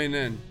join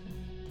in.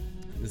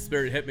 The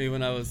Spirit hit me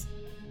when I was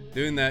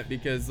doing that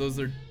because those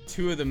are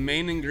two of the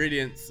main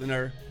ingredients in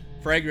our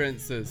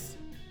fragrances.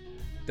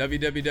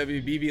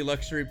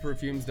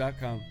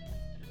 www.bbluxuryperfumes.com.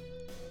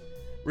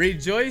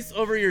 Rejoice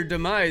over your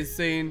demise,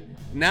 saying,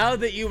 now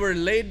that you were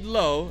laid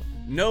low,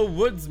 no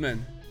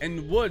woodsman.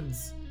 And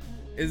woods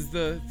is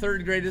the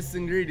third greatest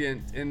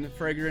ingredient in the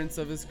fragrance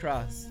of his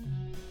cross.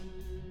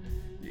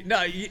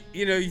 No, you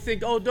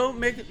think, oh, don't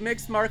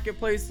mix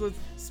marketplace with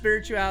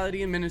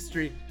spirituality and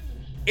ministry.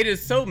 It is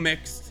so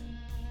mixed.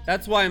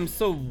 That's why I'm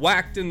so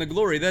whacked in the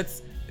glory.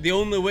 That's the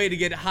only way to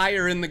get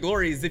higher in the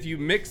glory is if you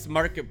mix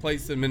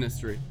marketplace and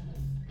ministry.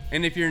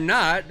 And if you're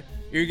not,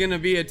 you're going to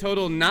be a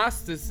total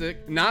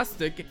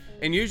Gnostic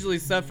and usually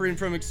suffering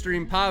from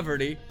extreme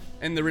poverty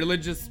and the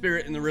religious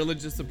spirit and the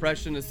religious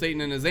oppression of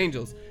Satan and his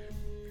angels.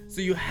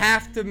 So you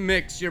have to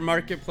mix your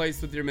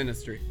marketplace with your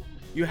ministry.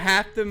 You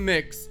have to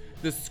mix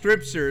the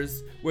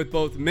scriptures with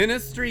both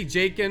ministry,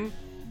 Jachin,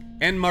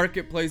 and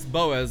marketplace,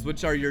 Boaz,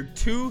 which are your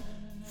two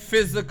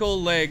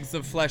physical legs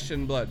of flesh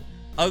and blood.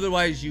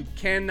 Otherwise, you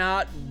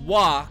cannot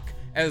walk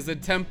as a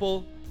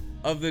temple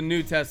of the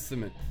New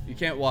Testament. You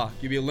can't walk.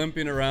 You'll be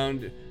limping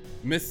around,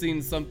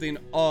 missing something.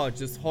 Oh,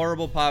 just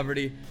horrible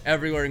poverty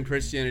everywhere in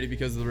Christianity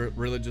because of the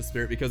religious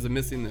spirit, because of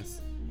missing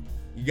this.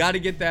 You got to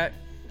get that.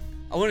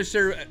 I want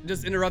to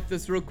just interrupt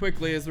this real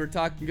quickly as we're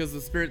talking because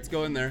the Spirit's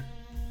going there.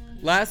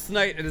 Last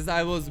night, as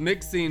I was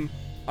mixing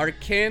our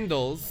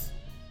candles,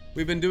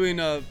 we've been doing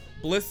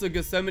Bliss of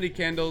Gethsemane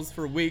candles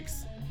for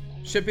weeks,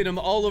 shipping them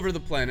all over the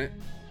planet.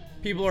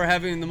 People are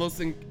having the most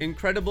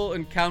incredible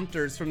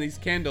encounters from these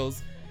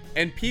candles,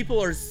 and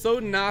people are so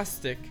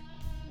Gnostic,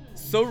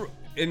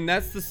 and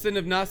that's the sin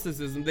of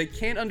Gnosticism. They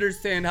can't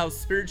understand how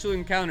spiritual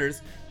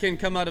encounters can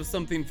come out of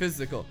something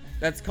physical.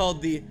 That's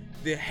called the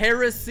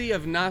heresy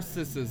of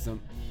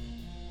Gnosticism.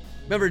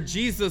 Remember,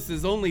 Jesus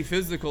is only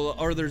physical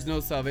or there's no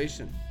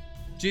salvation.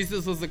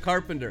 Jesus was a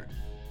carpenter.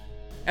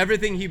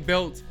 Everything he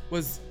built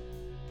was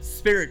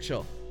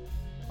spiritual.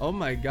 Oh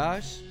my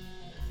gosh.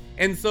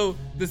 And so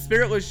the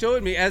Spirit was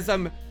showing me as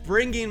I'm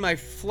bringing my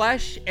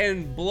flesh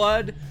and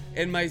blood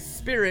and my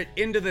spirit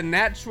into the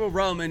natural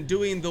realm and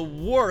doing the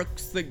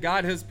works that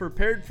God has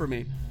prepared for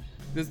me.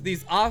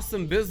 these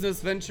awesome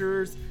business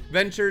ventures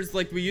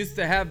like we used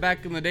to have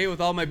back in the day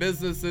with all my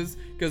businesses,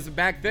 because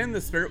back then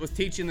the Spirit was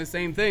teaching the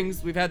same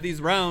things. We've had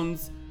these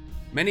rounds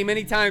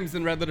many times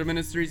in Red Letter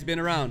Ministries been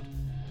around.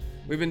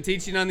 We've been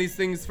teaching on these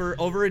things for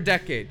over a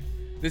decade.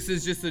 This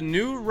is just a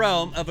new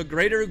realm of a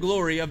greater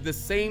glory of the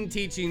same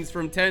teachings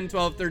from 10,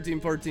 12, 13,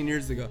 14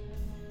 years ago.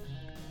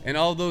 And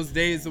all those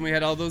days when we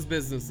had all those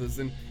businesses.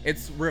 And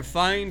it's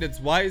refined, it's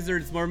wiser,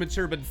 it's more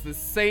mature, but it's the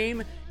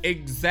same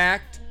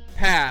exact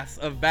path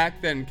of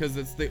back then, because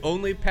it's the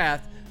only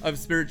path of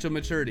spiritual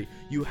maturity.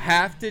 You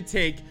have to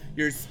take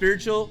your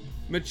spiritual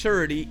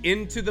maturity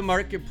into the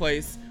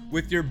marketplace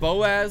with your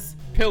Boaz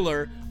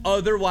pillar.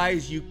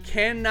 Otherwise, you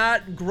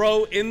cannot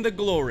grow in the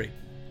glory.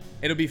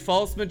 It'll be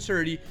false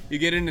maturity. You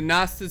get into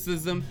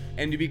Gnosticism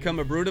and you become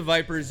a brood of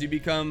vipers. You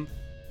become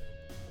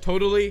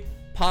totally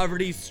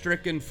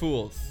poverty-stricken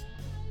fools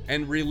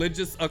and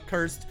religious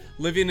accursed,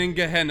 living in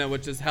Gehenna,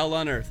 which is hell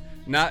on earth,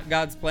 not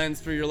God's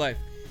plans for your life.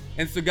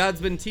 And so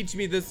God's been teaching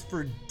me this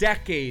for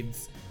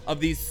decades, of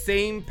these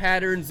same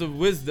patterns of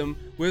wisdom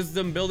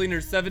building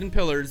her 7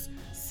 pillars,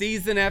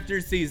 season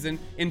after season,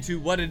 into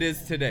what it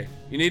is today.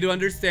 You need to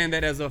understand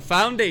that as a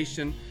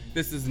foundation,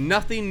 this is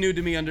nothing new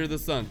to me under the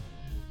sun.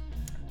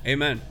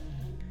 Amen.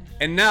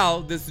 And now,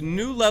 this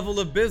new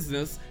level of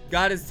business,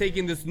 God is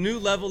taking this new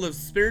level of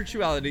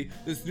spirituality,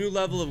 this new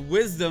level of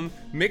wisdom,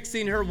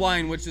 mixing her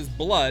wine, which is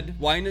blood,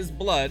 wine is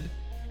blood,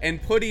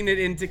 and putting it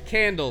into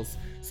candles.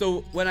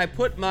 So when I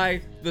put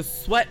the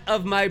sweat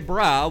of my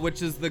brow,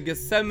 which is the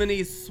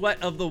Gethsemane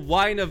sweat of the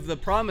wine of the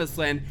promised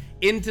land,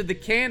 into the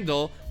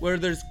candle where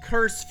there's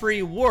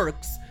curse-free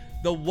works,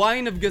 the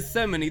wine of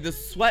Gethsemane, the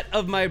sweat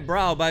of my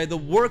brow by the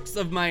works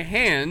of my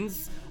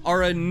hands,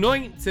 are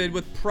anointed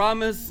with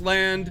promised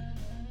land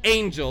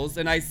angels.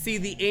 And I see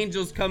the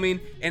angels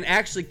coming, and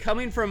actually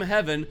coming from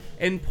heaven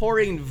and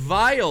pouring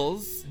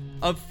vials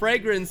of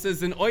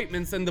fragrances and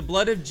ointments and the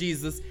blood of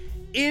Jesus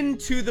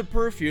into the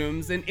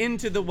perfumes and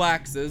into the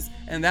waxes.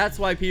 And that's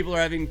why people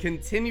are having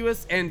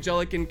continuous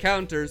angelic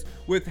encounters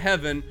with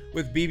heaven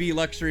with BB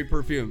luxury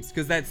perfumes,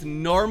 because that's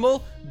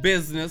normal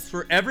business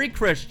for every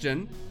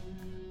Christian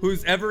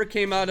who's ever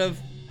came out of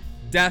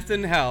death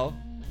and hell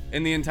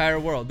in the entire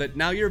world. That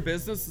now your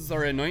businesses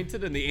are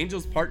anointed and the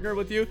angels partner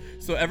with you,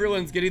 so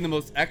everyone's getting the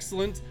most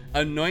excellent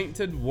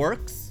anointed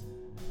works.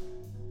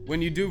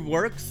 When you do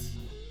works,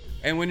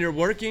 and when you're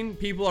working,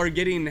 people are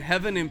getting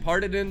heaven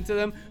imparted into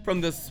them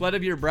from the sweat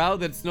of your brow.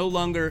 That's no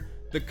longer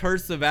the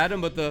curse of Adam,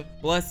 but the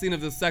blessing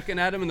of the second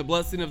Adam. And the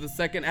blessing of the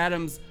second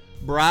Adam's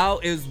brow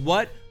is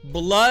what?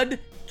 Blood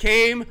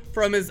came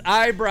from his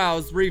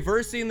eyebrows,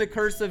 reversing the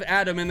curse of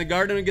Adam in the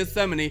Garden of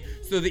Gethsemane.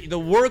 So the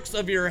works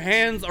of your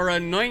hands are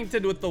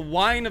anointed with the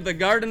wine of the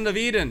Garden of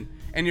Eden.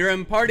 And you're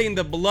imparting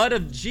the blood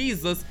of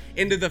Jesus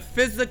into the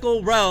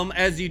physical realm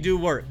as you do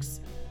works.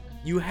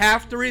 You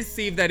have to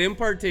receive that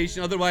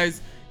impartation,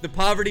 otherwise the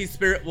poverty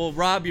spirit will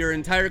rob your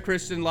entire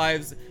Christian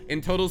lives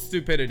in total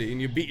stupidity, and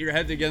you beat your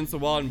head against the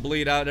wall and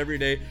bleed out every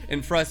day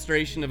in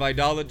frustration of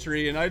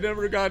idolatry, and I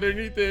never got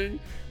anything.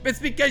 It's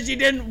because you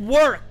didn't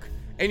work,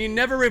 and you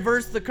never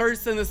reversed the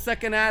curse in the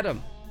second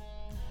Adam.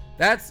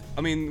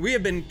 We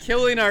have been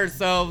killing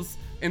ourselves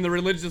in the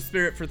religious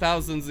spirit for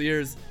thousands of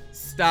years.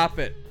 Stop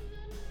it.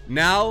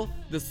 Now,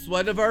 the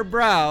sweat of our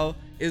brow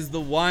is the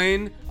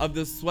wine of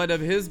the sweat of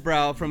his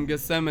brow from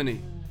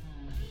Gethsemane.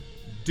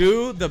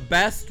 Do the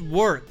best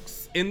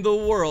works in the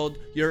world.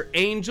 Your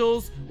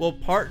angels will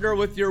partner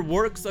with your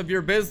works of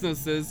your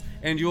businesses,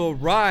 and you will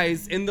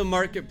rise in the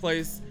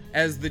marketplace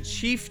as the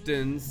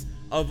chieftains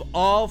of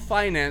all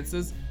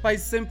finances by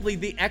simply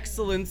the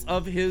excellence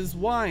of his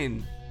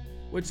wine,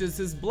 which is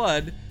his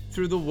blood,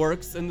 through the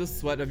works and the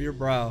sweat of your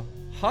brow.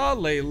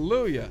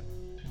 Hallelujah.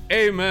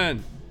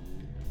 Amen.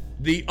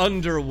 The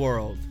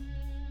underworld.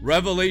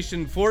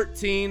 Revelation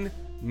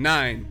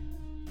 14:9.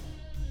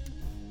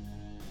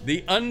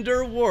 The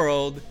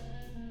underworld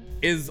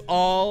is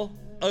all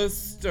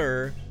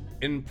astir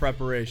in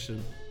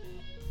preparation,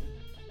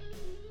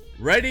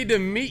 ready to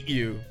meet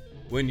you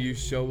when you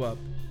show up.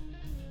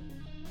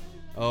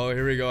 Oh,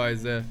 here we go,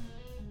 Isaiah.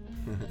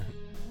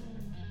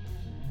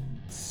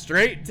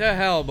 Straight to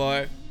hell,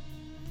 boy.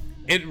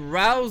 It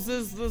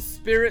rouses the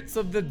spirits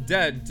of the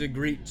dead to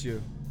greet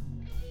you.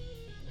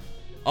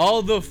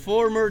 All the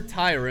former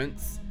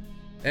tyrants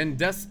and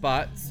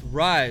despots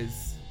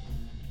rise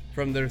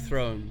from their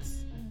thrones.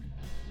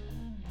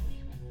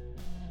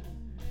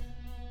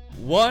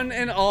 One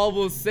and all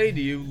will say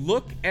to you,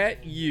 look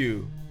at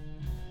you.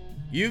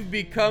 You've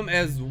become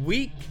as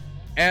weak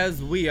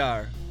as we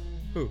are.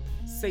 Who?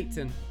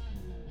 Satan.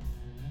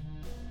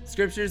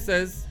 Scripture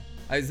says,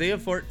 Isaiah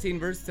 14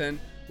 verse 10,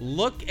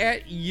 look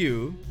at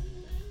you.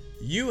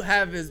 You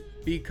have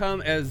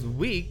become as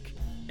weak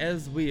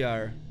as we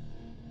are.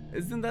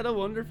 Isn't that a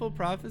wonderful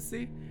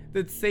prophecy?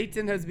 That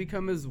Satan has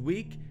become as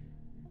weak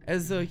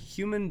as a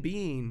human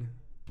being.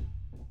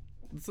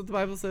 That's what the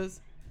Bible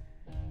says.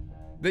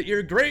 that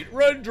your great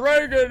red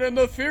dragon and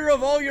the fear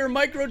of all your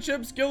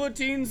microchips,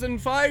 guillotines, and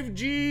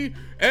 5G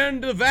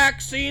and the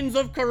vaccines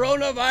of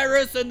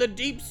coronavirus and the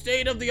deep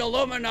state of the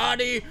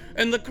Illuminati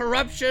and the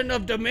corruption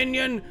of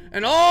Dominion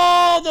and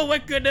all the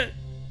wicked.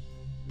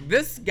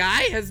 This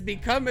guy has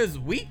become as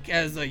weak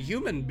as a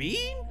human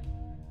being?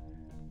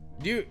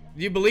 Do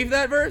you believe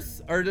that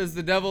verse? Or does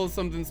the devil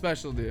something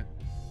special to you?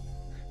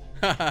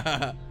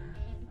 Hey,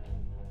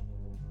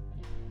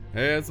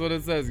 that's what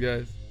it says,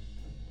 guys.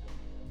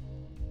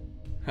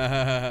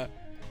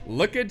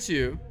 Look at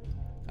you.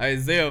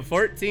 Isaiah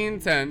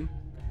 14:10.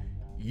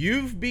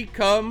 You've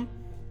become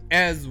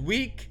as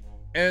weak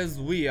as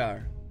we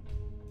are.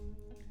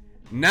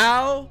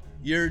 Now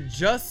you're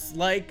just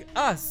like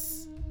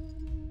us.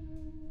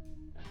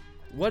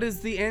 What is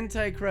the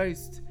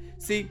Antichrist?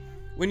 See,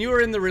 when you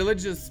were in the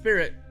religious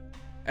spirit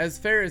as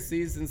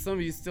Pharisees, and some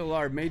of you still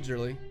are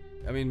majorly,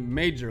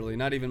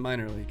 not even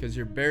minorly, because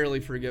you're barely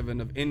forgiven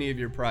of any of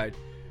your pride.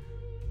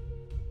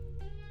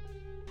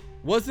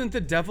 Wasn't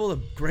the devil a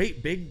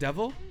great big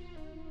devil?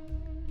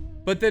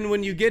 But then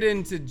when you get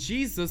into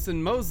Jesus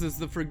and Moses,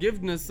 the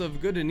forgiveness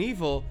of good and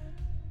evil,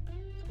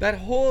 that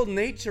whole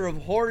nature of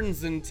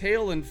horns and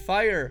tail and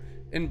fire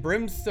and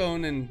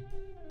brimstone and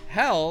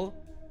hell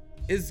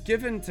is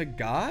given to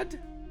God?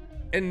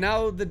 And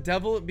now the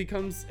devil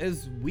becomes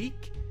as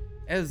weak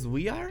as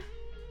we are?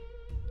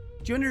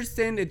 Do you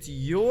understand? It's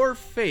your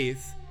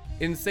faith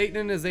in Satan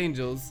and his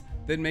angels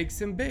that makes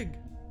him big.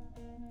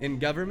 In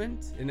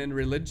government, and in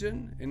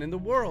religion, and in the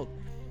world.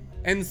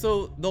 And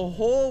so the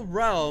whole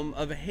realm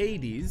of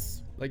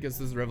Hades, like it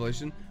says in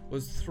Revelation,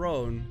 was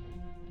thrown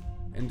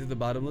into the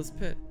bottomless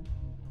pit.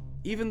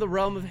 Even the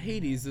realm of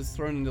Hades is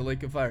thrown into the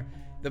lake of fire.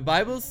 The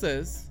Bible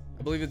says,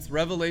 I believe it's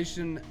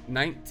Revelation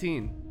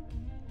 19,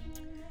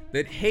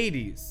 that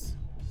Hades,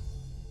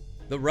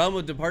 the realm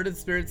of departed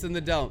spirits and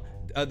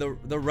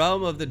the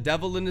realm of the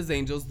devil and his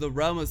angels, the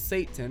realm of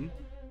Satan.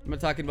 I'm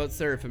not talking about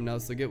seraphim now,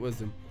 so get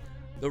wisdom.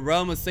 The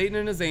realm of Satan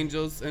and his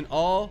angels and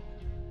all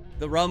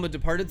the realm of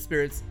departed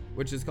spirits,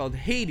 which is called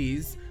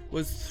Hades,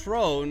 was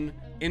thrown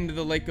into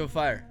the lake of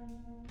fire.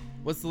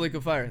 What's the lake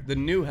of fire? The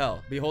new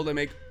hell. Behold, I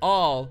make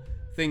all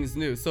things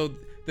new. So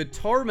the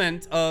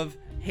torment of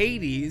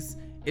Hades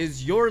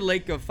is your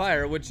lake of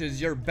fire, which is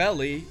your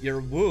belly,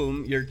 your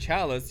womb, your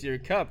chalice, your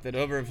cup that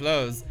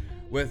overflows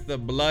with the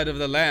blood of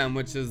the Lamb,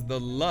 which is the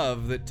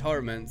love that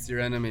torments your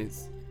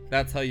enemies.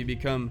 That's how you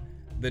become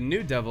the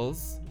new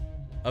devils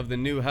of the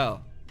new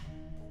hell.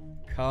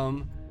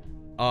 Come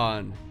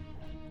on.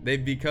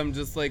 They've become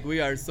just like we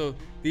are. So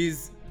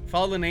these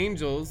fallen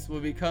angels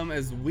will become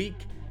as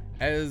weak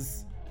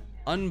as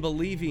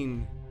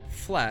unbelieving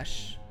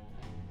flesh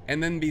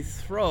and then be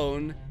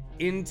thrown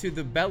into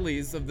the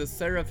bellies of the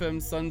seraphim,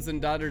 sons and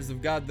daughters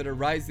of God that are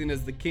rising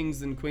as the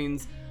kings and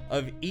queens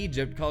of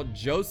Egypt, called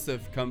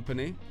Joseph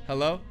Company.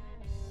 Hello?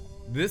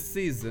 This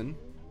season.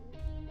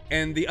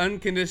 And the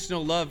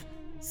unconditional love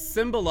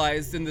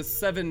symbolized in the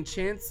 7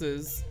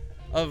 chances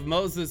of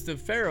Moses to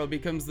Pharaoh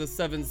becomes the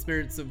 7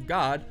 spirits of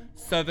God,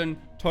 7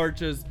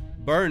 torches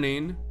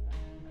burning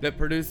that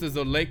produces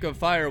a lake of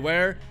fire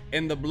where?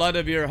 In the blood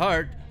of your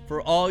heart,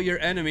 for all your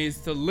enemies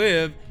to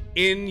live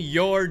in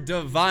your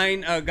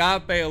divine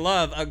agape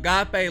love.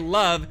 Agape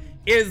love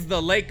is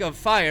the lake of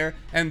fire,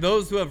 and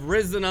those who have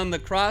risen on the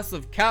cross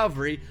of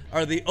Calvary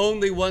are the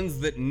only ones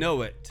that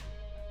know it.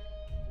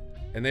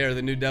 And they are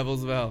the new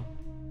devils of hell.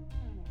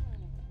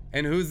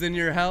 And who's in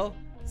your hell?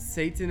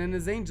 Satan and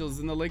his angels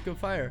in the lake of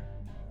fire.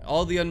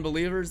 All the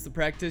unbelievers, the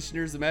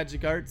practitioners of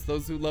magic arts,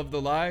 those who love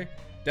the lie,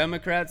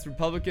 Democrats,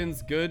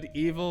 Republicans, good,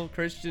 evil,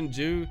 Christian,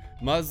 Jew,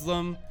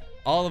 Muslim,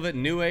 all of it,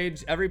 New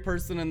Age, every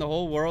person in the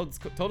whole world. It's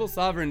total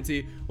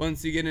sovereignty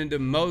once you get into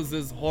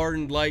Moses'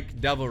 horned-like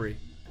devilry.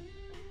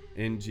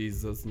 In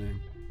Jesus'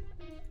 name.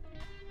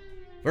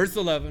 Verse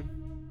 11.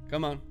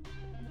 Come on.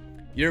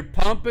 Your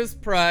pompous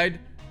pride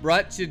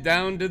brought you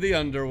down to the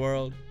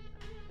underworld.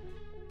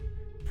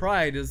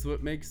 Pride is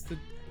what makes the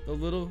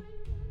little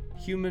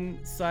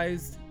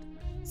human-sized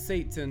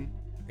Satan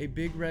a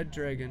big red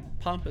dragon.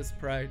 Pompous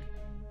pride.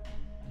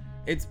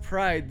 It's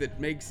pride that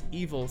makes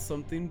evil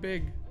something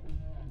big.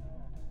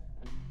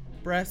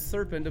 Brass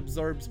serpent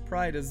absorbs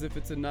pride as if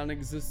it's a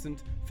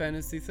non-existent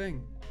fantasy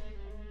thing.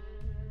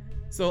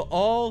 So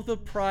all the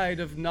pride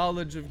of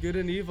knowledge of good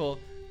and evil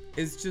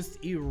is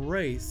just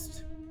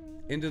erased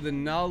into the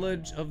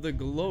knowledge of the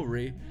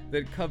glory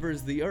that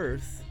covers the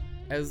earth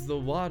as the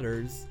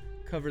waters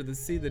cover the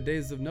sea. The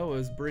days of Noah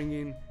is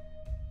bringing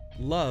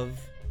love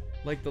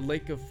like the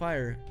lake of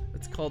fire.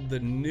 It's called the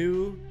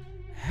new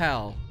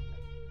hell.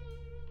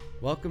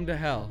 Welcome to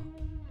hell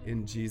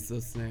in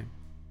Jesus' name.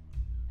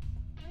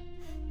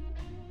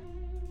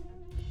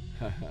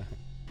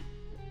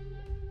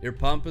 Your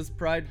pompous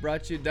pride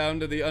brought you down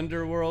to the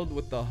underworld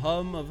with the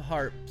hum of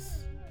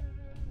harps.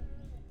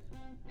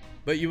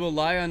 But you will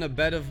lie on a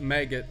bed of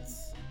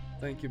maggots.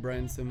 Thank you,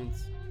 Brian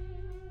Simmons.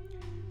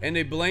 And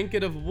a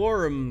blanket of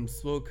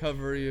worms will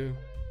cover you.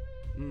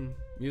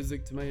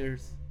 Music to my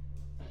ears.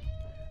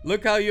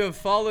 Look how you have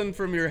fallen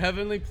from your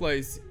heavenly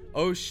place.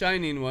 O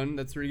shining one,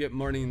 that's where you get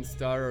morning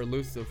star or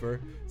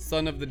Lucifer,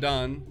 son of the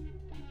dawn.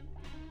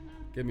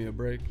 Give me a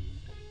break.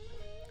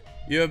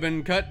 You have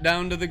been cut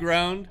down to the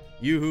ground,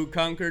 you who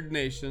conquered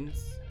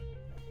nations.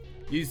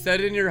 You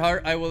said in your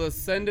heart, I will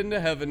ascend into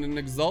heaven and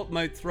exalt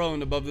my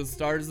throne above the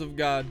stars of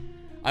God.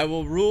 I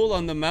will rule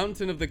on the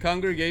mountain of the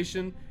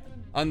congregation,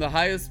 on the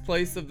highest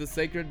place of the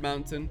sacred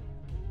mountain.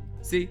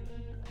 See,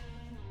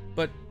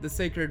 but the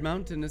sacred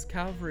mountain is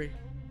Calvary.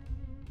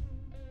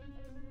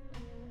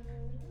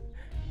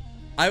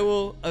 I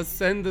will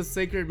ascend the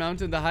sacred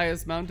mountain, the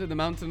highest mountain, the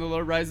mountain of the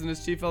Lord, rising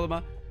as chief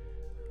element.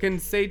 Can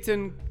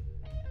Satan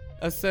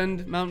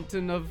ascend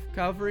mountain of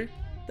Calvary?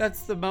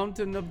 That's the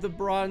mountain of the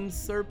bronze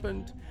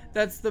serpent.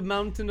 That's the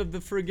mountain of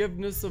the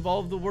forgiveness of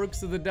all the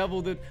works of the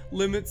devil that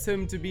limits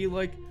him to be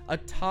like a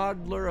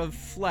toddler of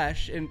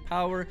flesh in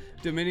power,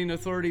 dominion,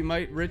 authority,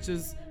 might,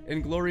 riches,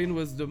 and glory and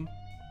wisdom.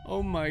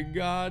 Oh my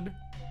God.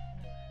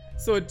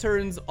 So it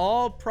turns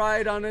all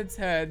pride on its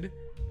head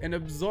and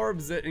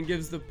absorbs it and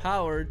gives the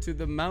power to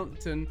the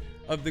mountain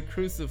of the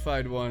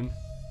crucified one.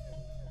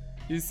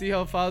 You see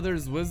how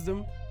Father's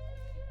wisdom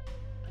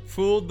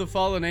fooled the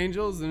fallen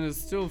angels and is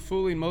still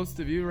fooling most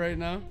of you right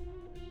now?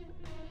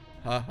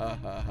 Ha ha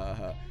ha ha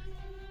ha.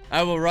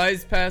 I will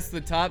rise past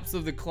the tops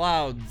of the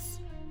clouds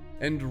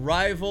and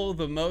rival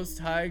the Most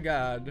High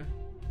God.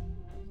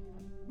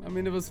 I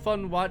mean, it was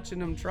fun watching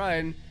him try,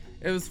 and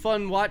it was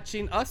fun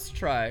watching us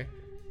try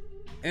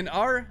in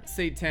our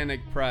satanic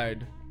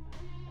pride.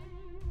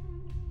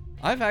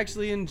 I've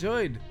actually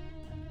enjoyed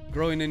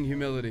growing in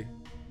humility.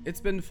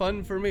 It's been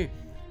fun for me,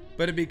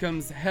 but it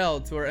becomes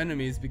hell to our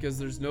enemies because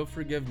there's no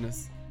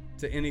forgiveness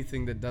to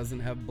anything that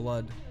doesn't have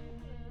blood.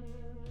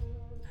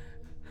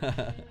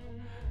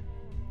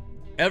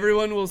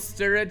 Everyone will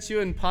stare at you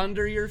and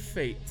ponder your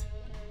fate,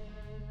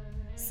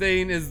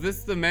 saying, is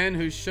this the man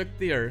who shook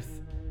the earth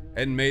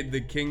and made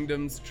the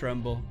kingdoms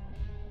tremble?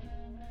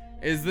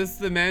 Is this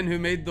the man who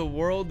made the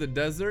world a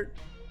desert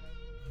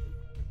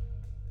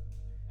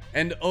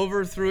and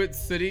overthrew its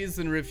cities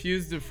and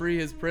refused to free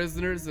his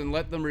prisoners and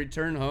let them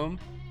return home?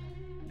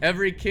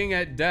 Every king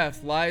at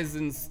death lies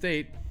in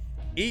state,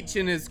 each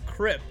in his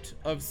crypt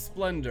of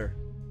splendor.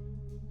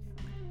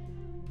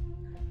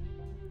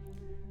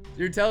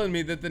 You're telling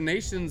me that the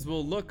nations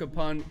will look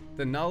upon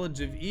the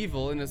knowledge of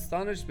evil in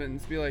astonishment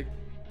and be like,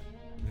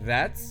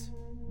 that's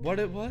what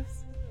it was?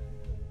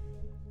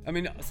 I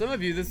mean, some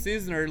of you this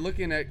season are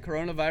looking at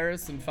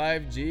coronavirus and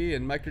 5G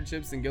and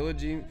microchips and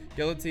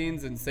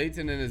guillotines and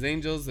Satan and his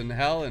angels and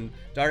hell and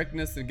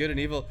darkness and good and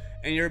evil,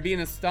 and you're being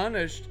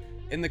astonished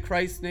in the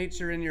Christ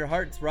nature in your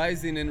hearts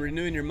rising and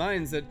renewing your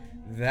minds that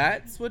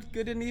that's what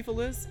good and evil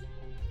is?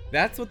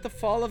 That's what the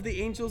fall of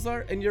the angels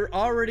are? And you're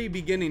already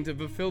beginning to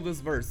fulfill this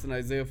verse in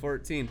Isaiah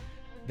 14.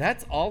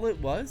 That's all it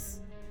was?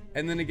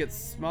 And then it gets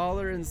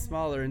smaller and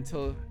smaller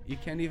until you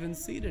can't even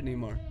see it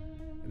anymore.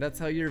 That's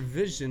how your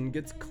vision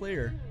gets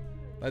clear,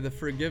 by the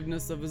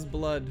forgiveness of his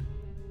blood.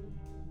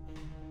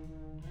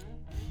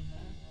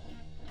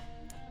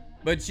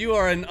 But you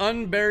are an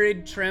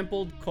unburied,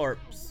 trampled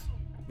corpse.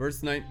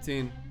 Verse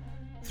 19.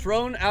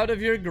 Thrown out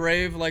of your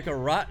grave like a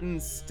rotten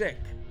stick.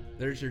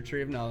 There's your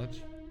tree of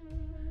knowledge.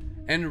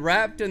 And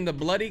wrapped in the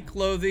bloody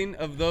clothing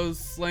of those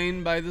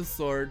slain by the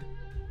sword,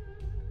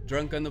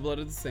 drunk on the blood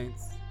of the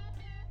saints.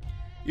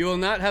 You will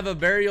not have a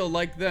burial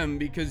like them,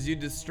 because you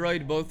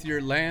destroyed both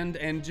your land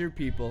and your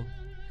people.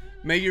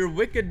 May your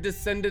wicked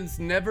descendants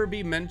never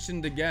be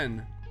mentioned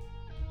again.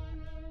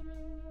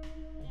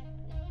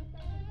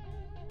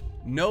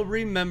 No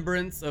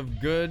remembrance of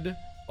good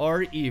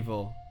or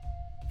evil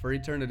for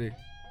eternity,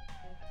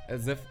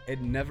 as if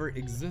it never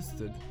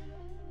existed.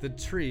 The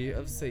tree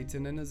of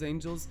Satan and his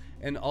angels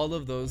and all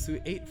of those who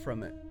ate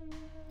from it.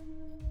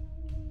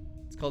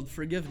 It's called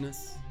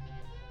forgiveness,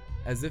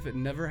 as if it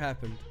never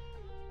happened.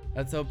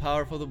 That's how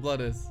powerful the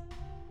blood is.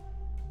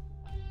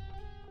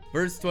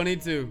 Verse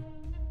 22.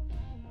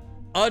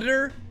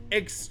 Utter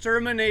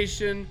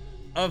extermination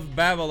of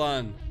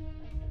Babylon.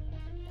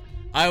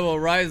 I will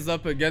rise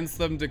up against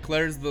them,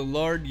 declares the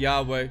Lord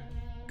Yahweh,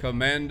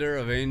 commander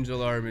of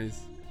angel armies.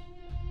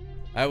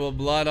 I will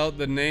blot out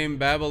the name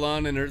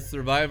Babylon and her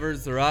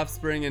survivors, her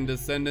offspring and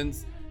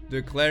descendants,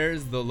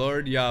 declares the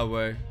Lord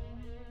Yahweh.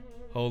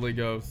 Holy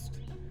Ghost.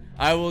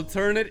 I will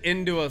turn it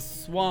into a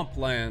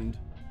swampland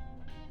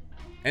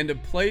and a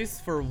place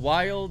for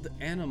wild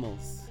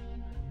animals.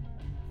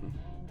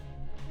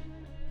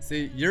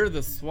 See, you're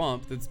the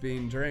swamp that's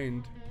being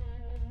drained.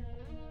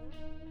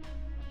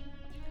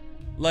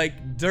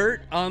 Like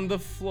dirt on the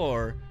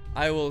floor,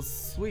 I will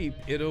sweep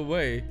it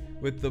away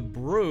with the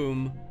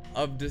broom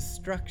of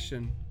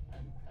destruction,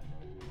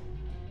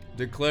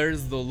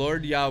 declares the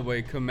Lord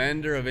Yahweh,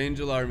 commander of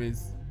angel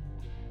armies.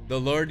 The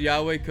Lord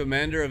Yahweh,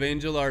 commander of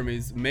angel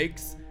armies,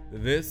 makes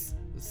this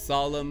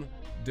solemn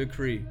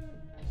decree.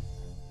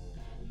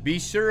 Be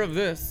sure of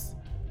this,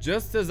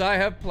 just as I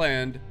have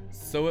planned,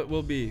 so it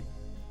will be.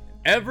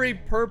 Every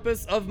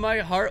purpose of my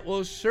heart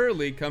will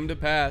surely come to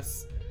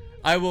pass.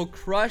 I will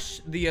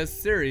crush the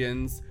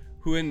Assyrians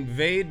who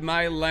invade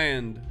my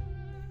land.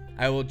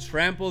 I will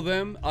trample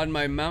them on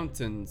my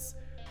mountains,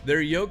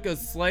 Their yoke of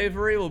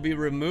slavery will be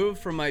removed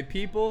from my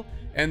people,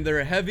 and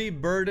their heavy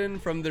burden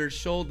from their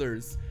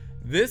shoulders.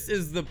 This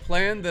is the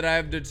plan that I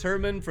have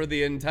determined for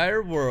the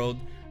entire world.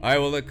 I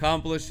will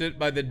accomplish it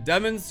by the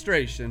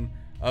demonstration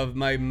of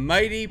my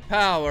mighty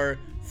power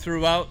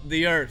throughout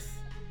the earth.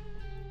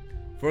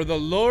 For the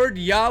Lord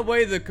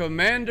Yahweh, the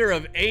commander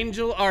of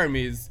angel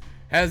armies,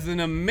 has an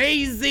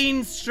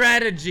amazing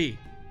strategy.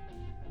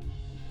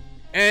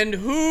 And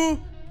who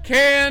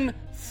can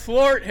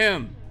thwart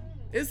him?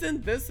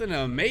 Isn't this an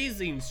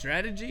amazing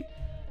strategy?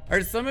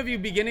 Are some of you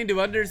beginning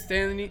to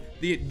understand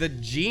the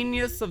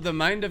genius of the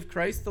mind of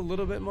Christ a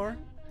little bit more?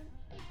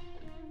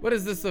 What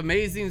is this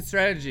amazing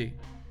strategy?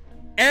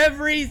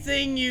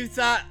 Everything you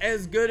thought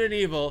as good and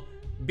evil,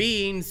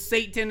 being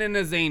Satan and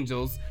his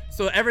angels,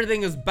 so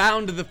everything is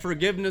bound to the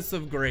forgiveness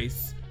of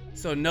grace,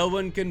 so no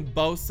one can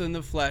boast in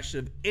the flesh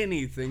of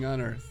anything on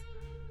earth.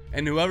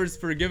 And whoever's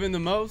forgiven the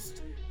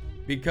most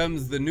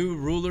becomes the new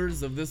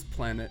rulers of this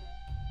planet.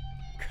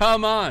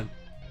 Come on!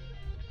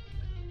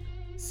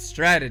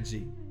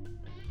 Strategy.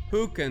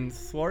 Who can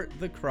thwart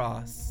the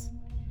cross?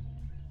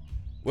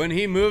 When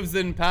he moves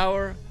in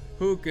power,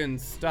 who can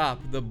stop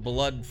the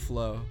blood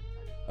flow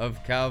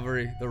of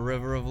Calvary, the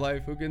river of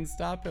life? Who can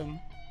stop him?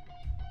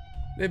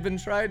 They've been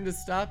trying to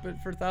stop it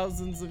for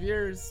thousands of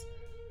years.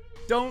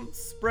 Don't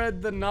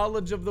spread the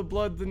knowledge of the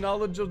blood, the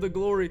knowledge of the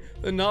glory,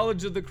 the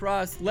knowledge of the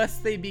cross,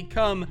 lest they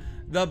become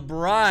the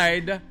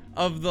bride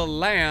of the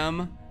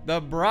Lamb, the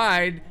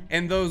bride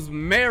and those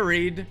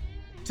married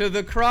to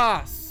the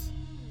cross.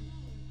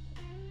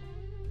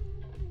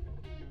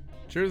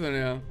 Truth or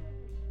no?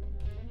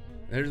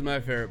 Here's my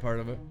favorite part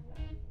of it.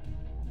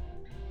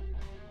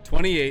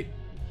 28.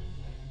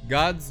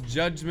 God's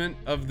judgment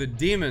of the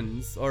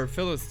demons or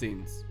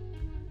Philistines.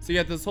 So you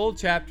got this whole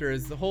chapter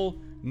is the whole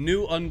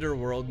new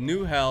underworld,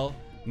 new hell,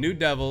 new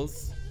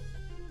devils,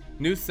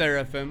 new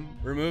seraphim,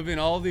 removing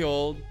all the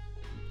old,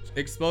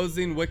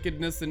 exposing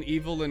wickedness and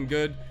evil and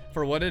good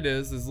for what it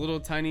is little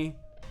tiny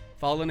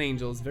fallen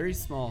angels, very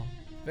small,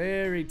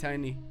 very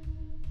tiny.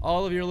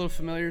 All of your little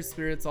familiar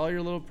spirits, all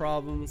your little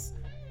problems,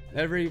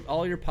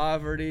 all your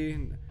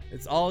poverty,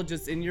 it's all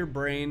just in your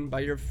brain by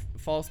your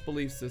false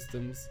belief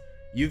systems.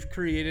 You've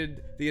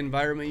created the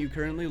environment you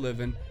currently live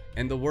in,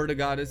 and the Word of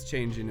God is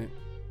changing it.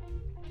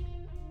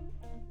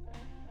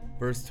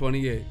 Verse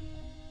 28.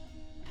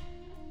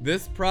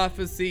 This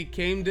prophecy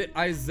came to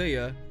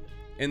Isaiah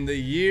in the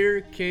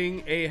year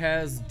King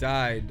Ahaz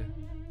died.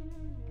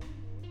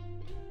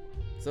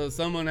 So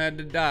someone had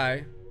to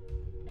die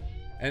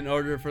in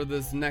order for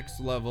this next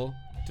level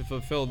to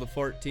fulfill the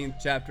 14th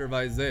chapter of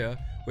Isaiah,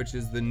 which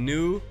is the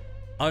new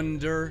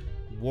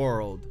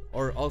underworld,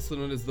 or also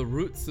known as the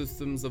root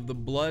systems of the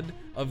blood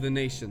of the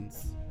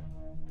nations.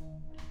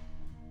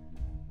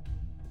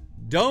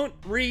 Don't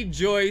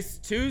rejoice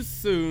too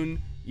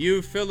soon,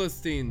 you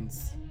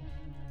Philistines,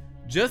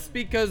 just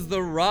because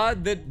the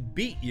rod that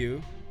beat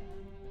you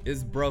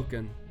is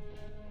broken.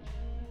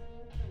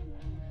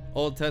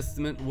 Old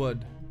Testament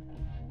wood,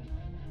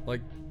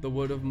 like the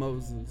wood of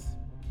Moses,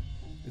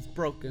 it's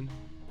broken.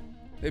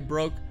 They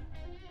broke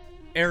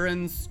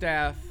Aaron's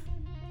staff.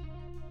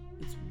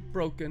 It's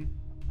broken.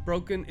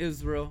 Broken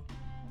Israel.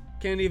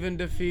 Can't even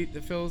defeat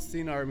the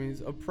Philistine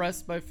armies.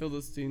 Oppressed by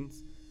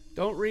Philistines.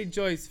 Don't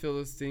rejoice,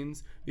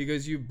 Philistines,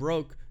 because you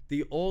broke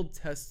the Old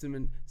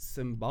Testament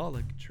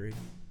symbolic tree.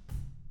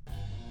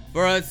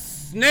 For a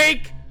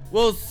snake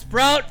will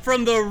sprout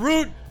from the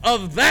root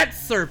of that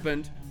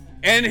serpent,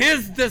 and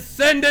his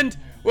descendant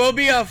will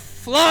be a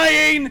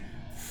flying,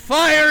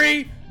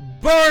 fiery,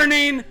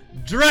 burning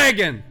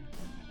dragon.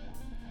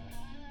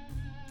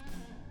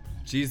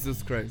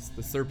 Jesus Christ,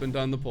 the serpent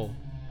on the pole.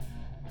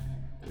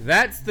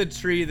 That's the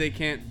tree they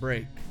can't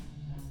break.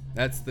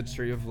 That's the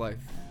tree of life.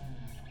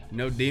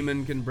 No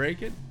demon can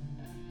break it.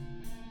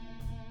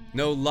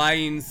 No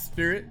lying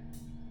spirit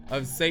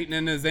of Satan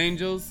and his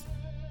angels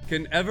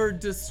can ever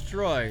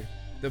destroy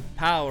the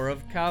power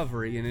of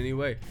Calvary in any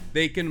way.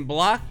 They can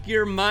block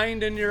your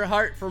mind and your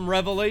heart from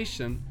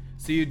revelation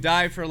so you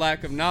die for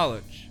lack of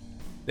knowledge.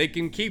 They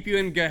can keep you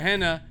in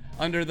Gehenna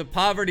under the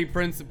poverty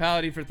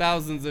principality for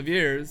thousands of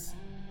years,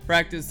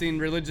 practicing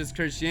religious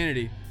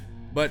Christianity.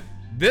 But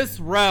this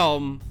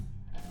realm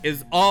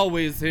is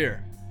always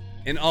here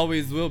and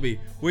always will be.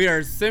 We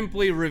are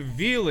simply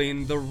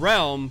revealing the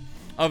realm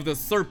of the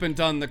serpent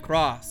on the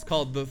cross,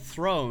 called the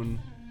throne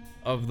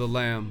of the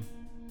Lamb.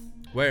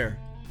 Where?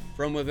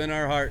 From within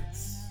our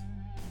hearts.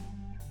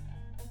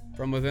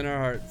 From within our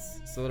hearts,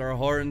 so that our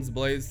horns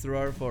blaze through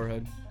our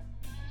forehead.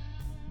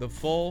 The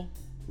full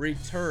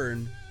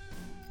return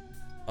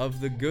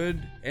of the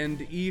good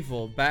and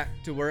evil back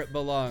to where it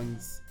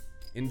belongs,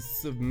 in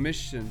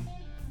submission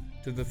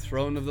to the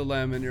throne of the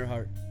Lamb in your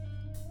heart.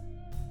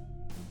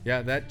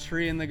 Yeah, that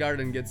tree in the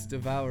garden gets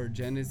devoured,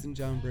 Janice and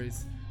John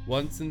Brace,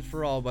 once and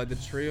for all by the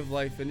tree of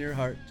life in your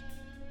heart,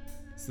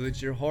 so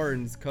that your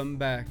horns come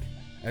back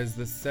as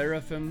the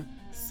seraphim,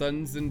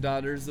 sons and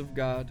daughters of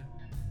God.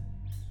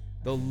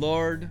 The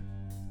Lord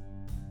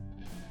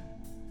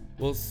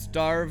will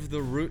starve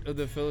the root of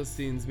the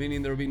Philistines,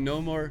 meaning there will be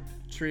no more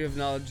tree of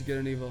knowledge of good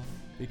and evil.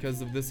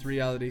 because of this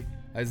reality.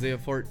 Isaiah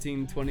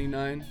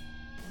 14:29,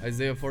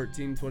 Isaiah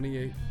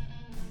 14:28.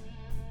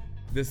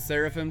 This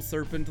seraphim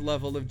serpent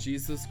level of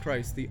Jesus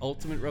Christ, the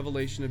ultimate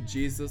revelation of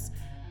Jesus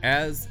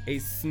as a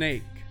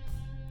snake,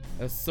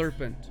 a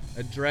serpent,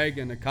 a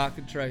dragon, a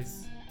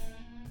cockatrice,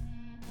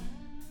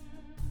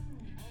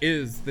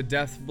 is the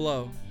death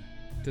blow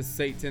to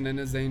Satan and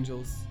his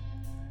angels,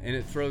 and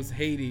it throws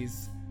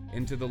Hades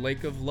into the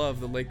lake of love,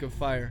 the lake of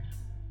fire,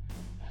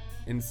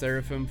 in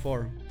seraphim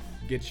form.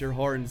 Get your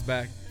horns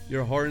back.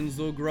 Your horns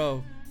will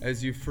grow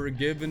as you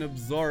forgive and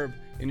absorb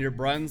in your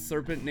bronze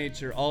serpent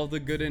nature all the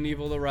good and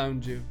evil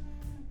around you.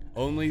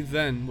 Only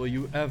then will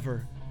you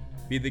ever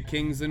be the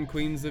kings and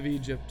queens of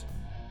Egypt,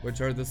 which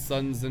are the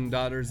sons and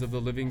daughters of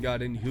the living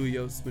God in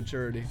huios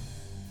maturity.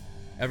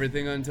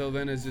 Everything until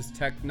then is just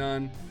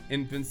teknon,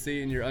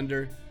 infancy, and you're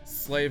under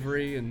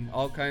slavery and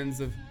all kinds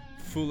of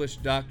foolish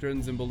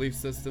doctrines and belief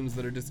systems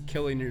that are just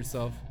killing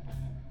yourself.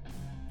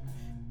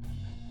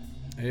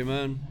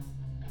 Amen.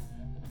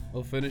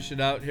 We'll finish it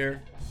out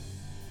here.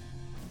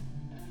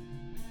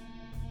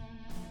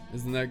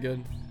 Isn't that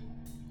good?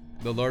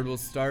 The Lord will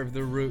starve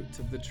the root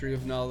of the tree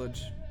of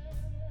knowledge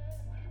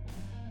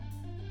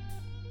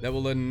that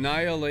will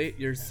annihilate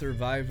your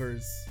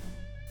survivors.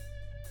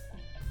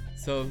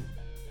 So,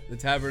 the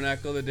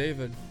tabernacle of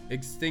David,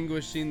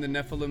 extinguishing the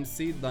Nephilim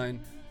seed line,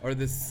 or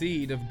the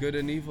seed of good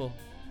and evil,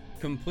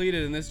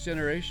 completed in this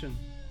generation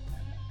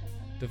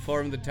to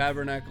form the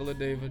tabernacle of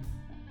David.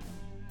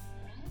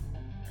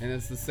 And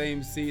it's the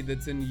same seed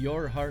that's in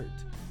your heart.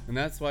 And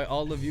that's why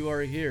all of you are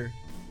here,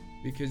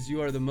 because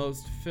you are the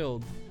most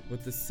filled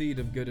with the seed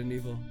of good and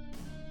evil.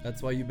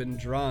 That's why you've been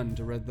drawn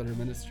to Red Letter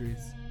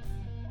Ministries.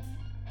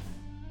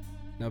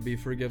 Now be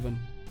forgiven.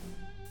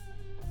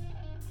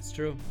 It's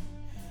true.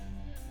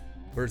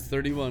 Verse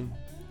 31.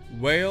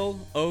 Wail,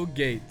 O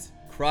gate.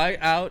 Cry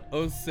out,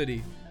 O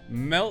city.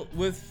 Melt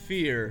with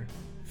fear,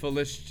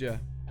 Philistia.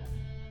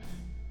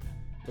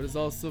 What is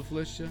also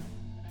Philistia?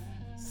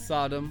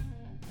 Sodom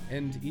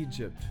and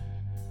Egypt.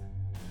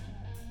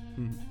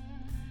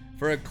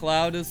 For a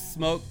cloud of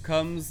smoke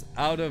comes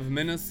out of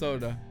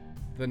Minnesota,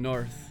 the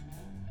north,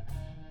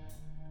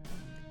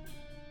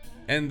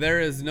 and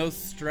there is no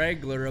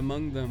straggler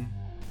among them.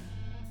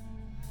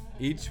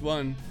 Each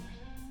one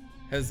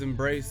has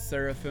embraced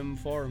seraphim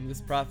form. This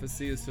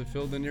prophecy is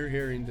fulfilled in your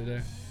hearing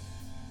today.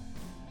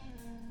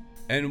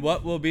 And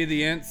what will be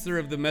the answer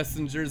of the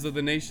messengers of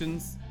the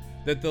nations?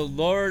 That the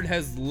Lord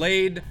has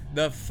laid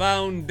the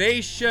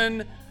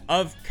foundation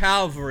of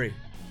Calvary,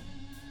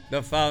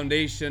 the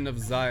foundation of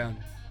Zion.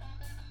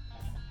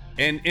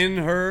 And in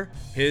her,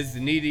 his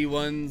needy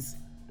ones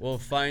will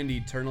find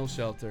eternal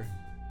shelter.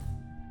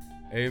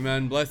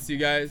 Amen. Bless you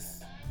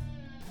guys.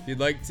 If you'd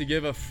like to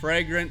give a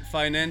fragrant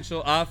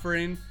financial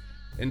offering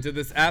into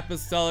this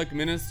apostolic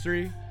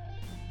ministry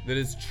that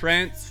is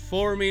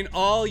transforming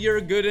all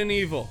your good and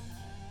evil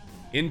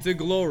into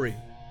glory,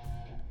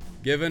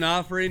 give an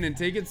offering and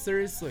take it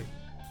seriously.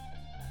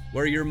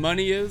 Where your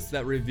money is,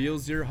 that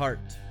reveals your heart.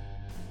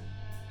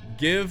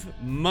 Give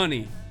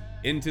money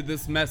into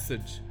this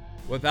message.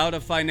 Without a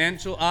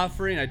financial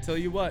offering, I tell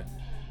you what,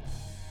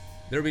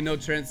 there'll be no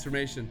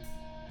transformation.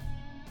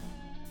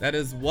 That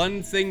is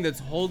one thing that's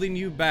holding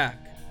you back,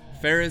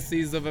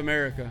 Pharisees of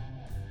America,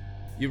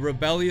 you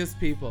rebellious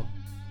people,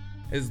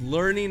 is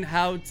learning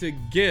how to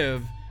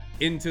give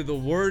into the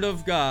Word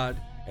of God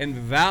and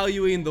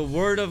valuing the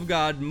Word of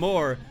God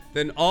more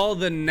than all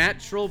the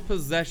natural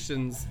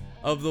possessions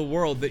of the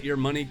world that your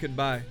money could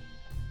buy.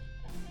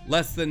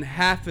 Less than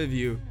half of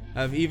you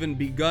have even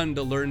begun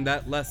to learn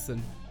that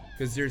lesson,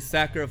 because your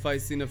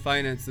sacrificing of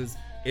finances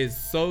is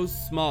so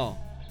small.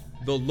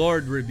 The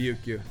Lord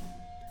rebuke you.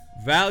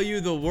 Value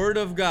the Word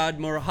of God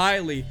more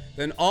highly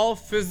than all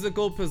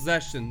physical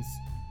possessions,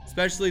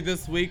 especially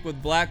this week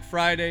with Black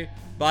Friday,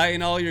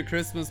 buying all your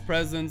Christmas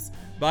presents,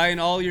 buying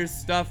all your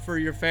stuff for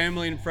your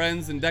family and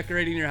friends and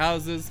decorating your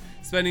houses,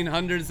 spending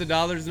hundreds of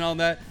dollars and all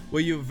that.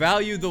 Will you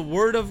value the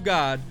Word of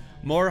God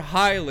more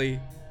highly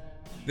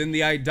than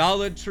the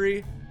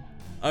idolatry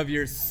of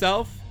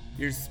yourself,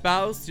 your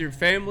spouse, your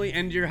family,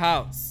 and your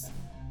house?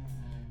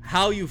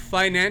 How you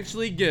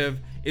financially give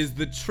is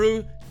the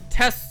true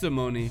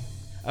testimony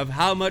of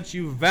how much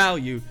you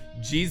value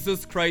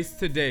Jesus Christ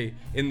today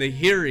in the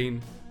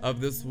hearing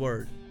of this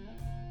word.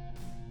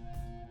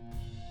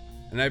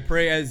 And I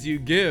pray as you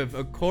give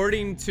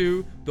according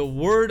to the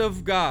Word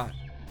of God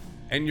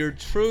and your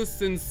true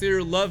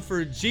sincere love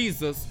for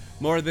Jesus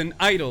more than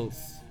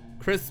idols,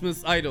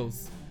 Christmas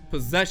idols,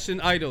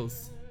 possession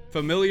idols,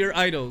 familiar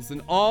idols,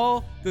 and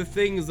all the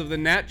things of the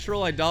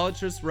natural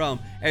idolatrous realm,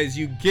 as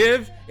you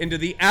give into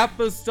the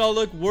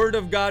apostolic Word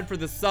of God for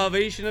the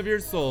salvation of your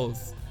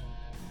souls,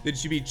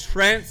 that you be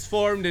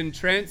transformed and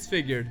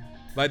transfigured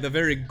by the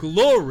very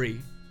glory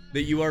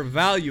that you are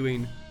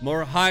valuing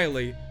more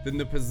highly than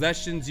the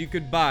possessions you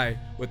could buy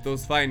with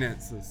those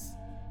finances.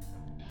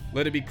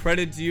 Let it be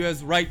credited to you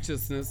as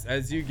righteousness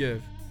as you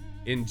give.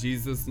 In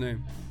Jesus'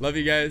 name. Love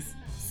you guys.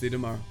 See you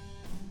tomorrow.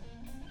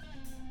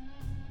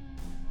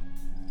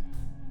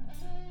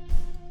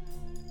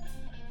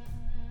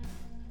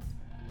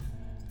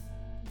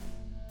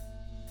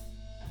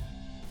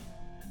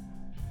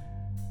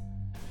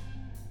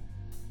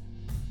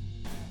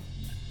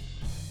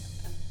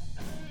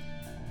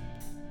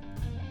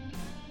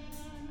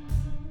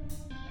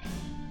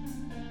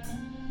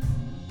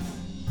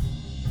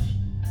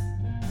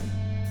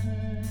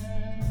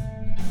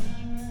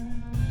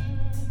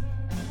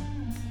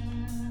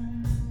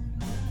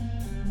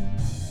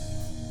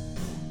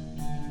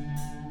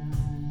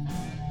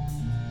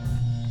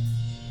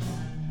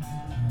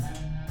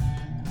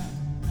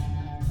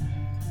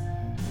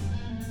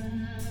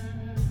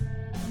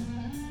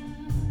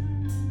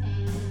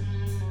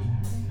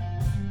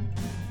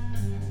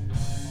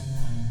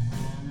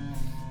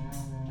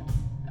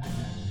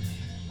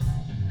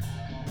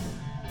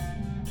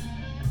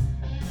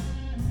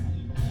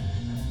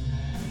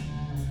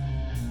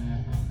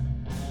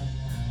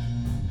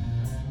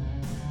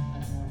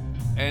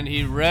 and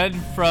he read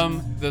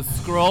from the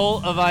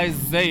scroll of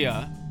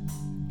Isaiah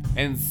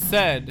and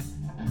said,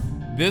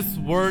 "This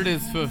word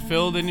is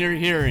fulfilled in your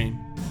hearing."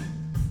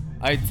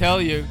 I tell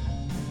you,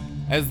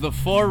 as the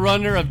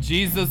forerunner of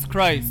Jesus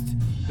Christ,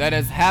 that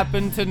has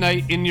happened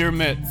tonight in your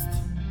midst.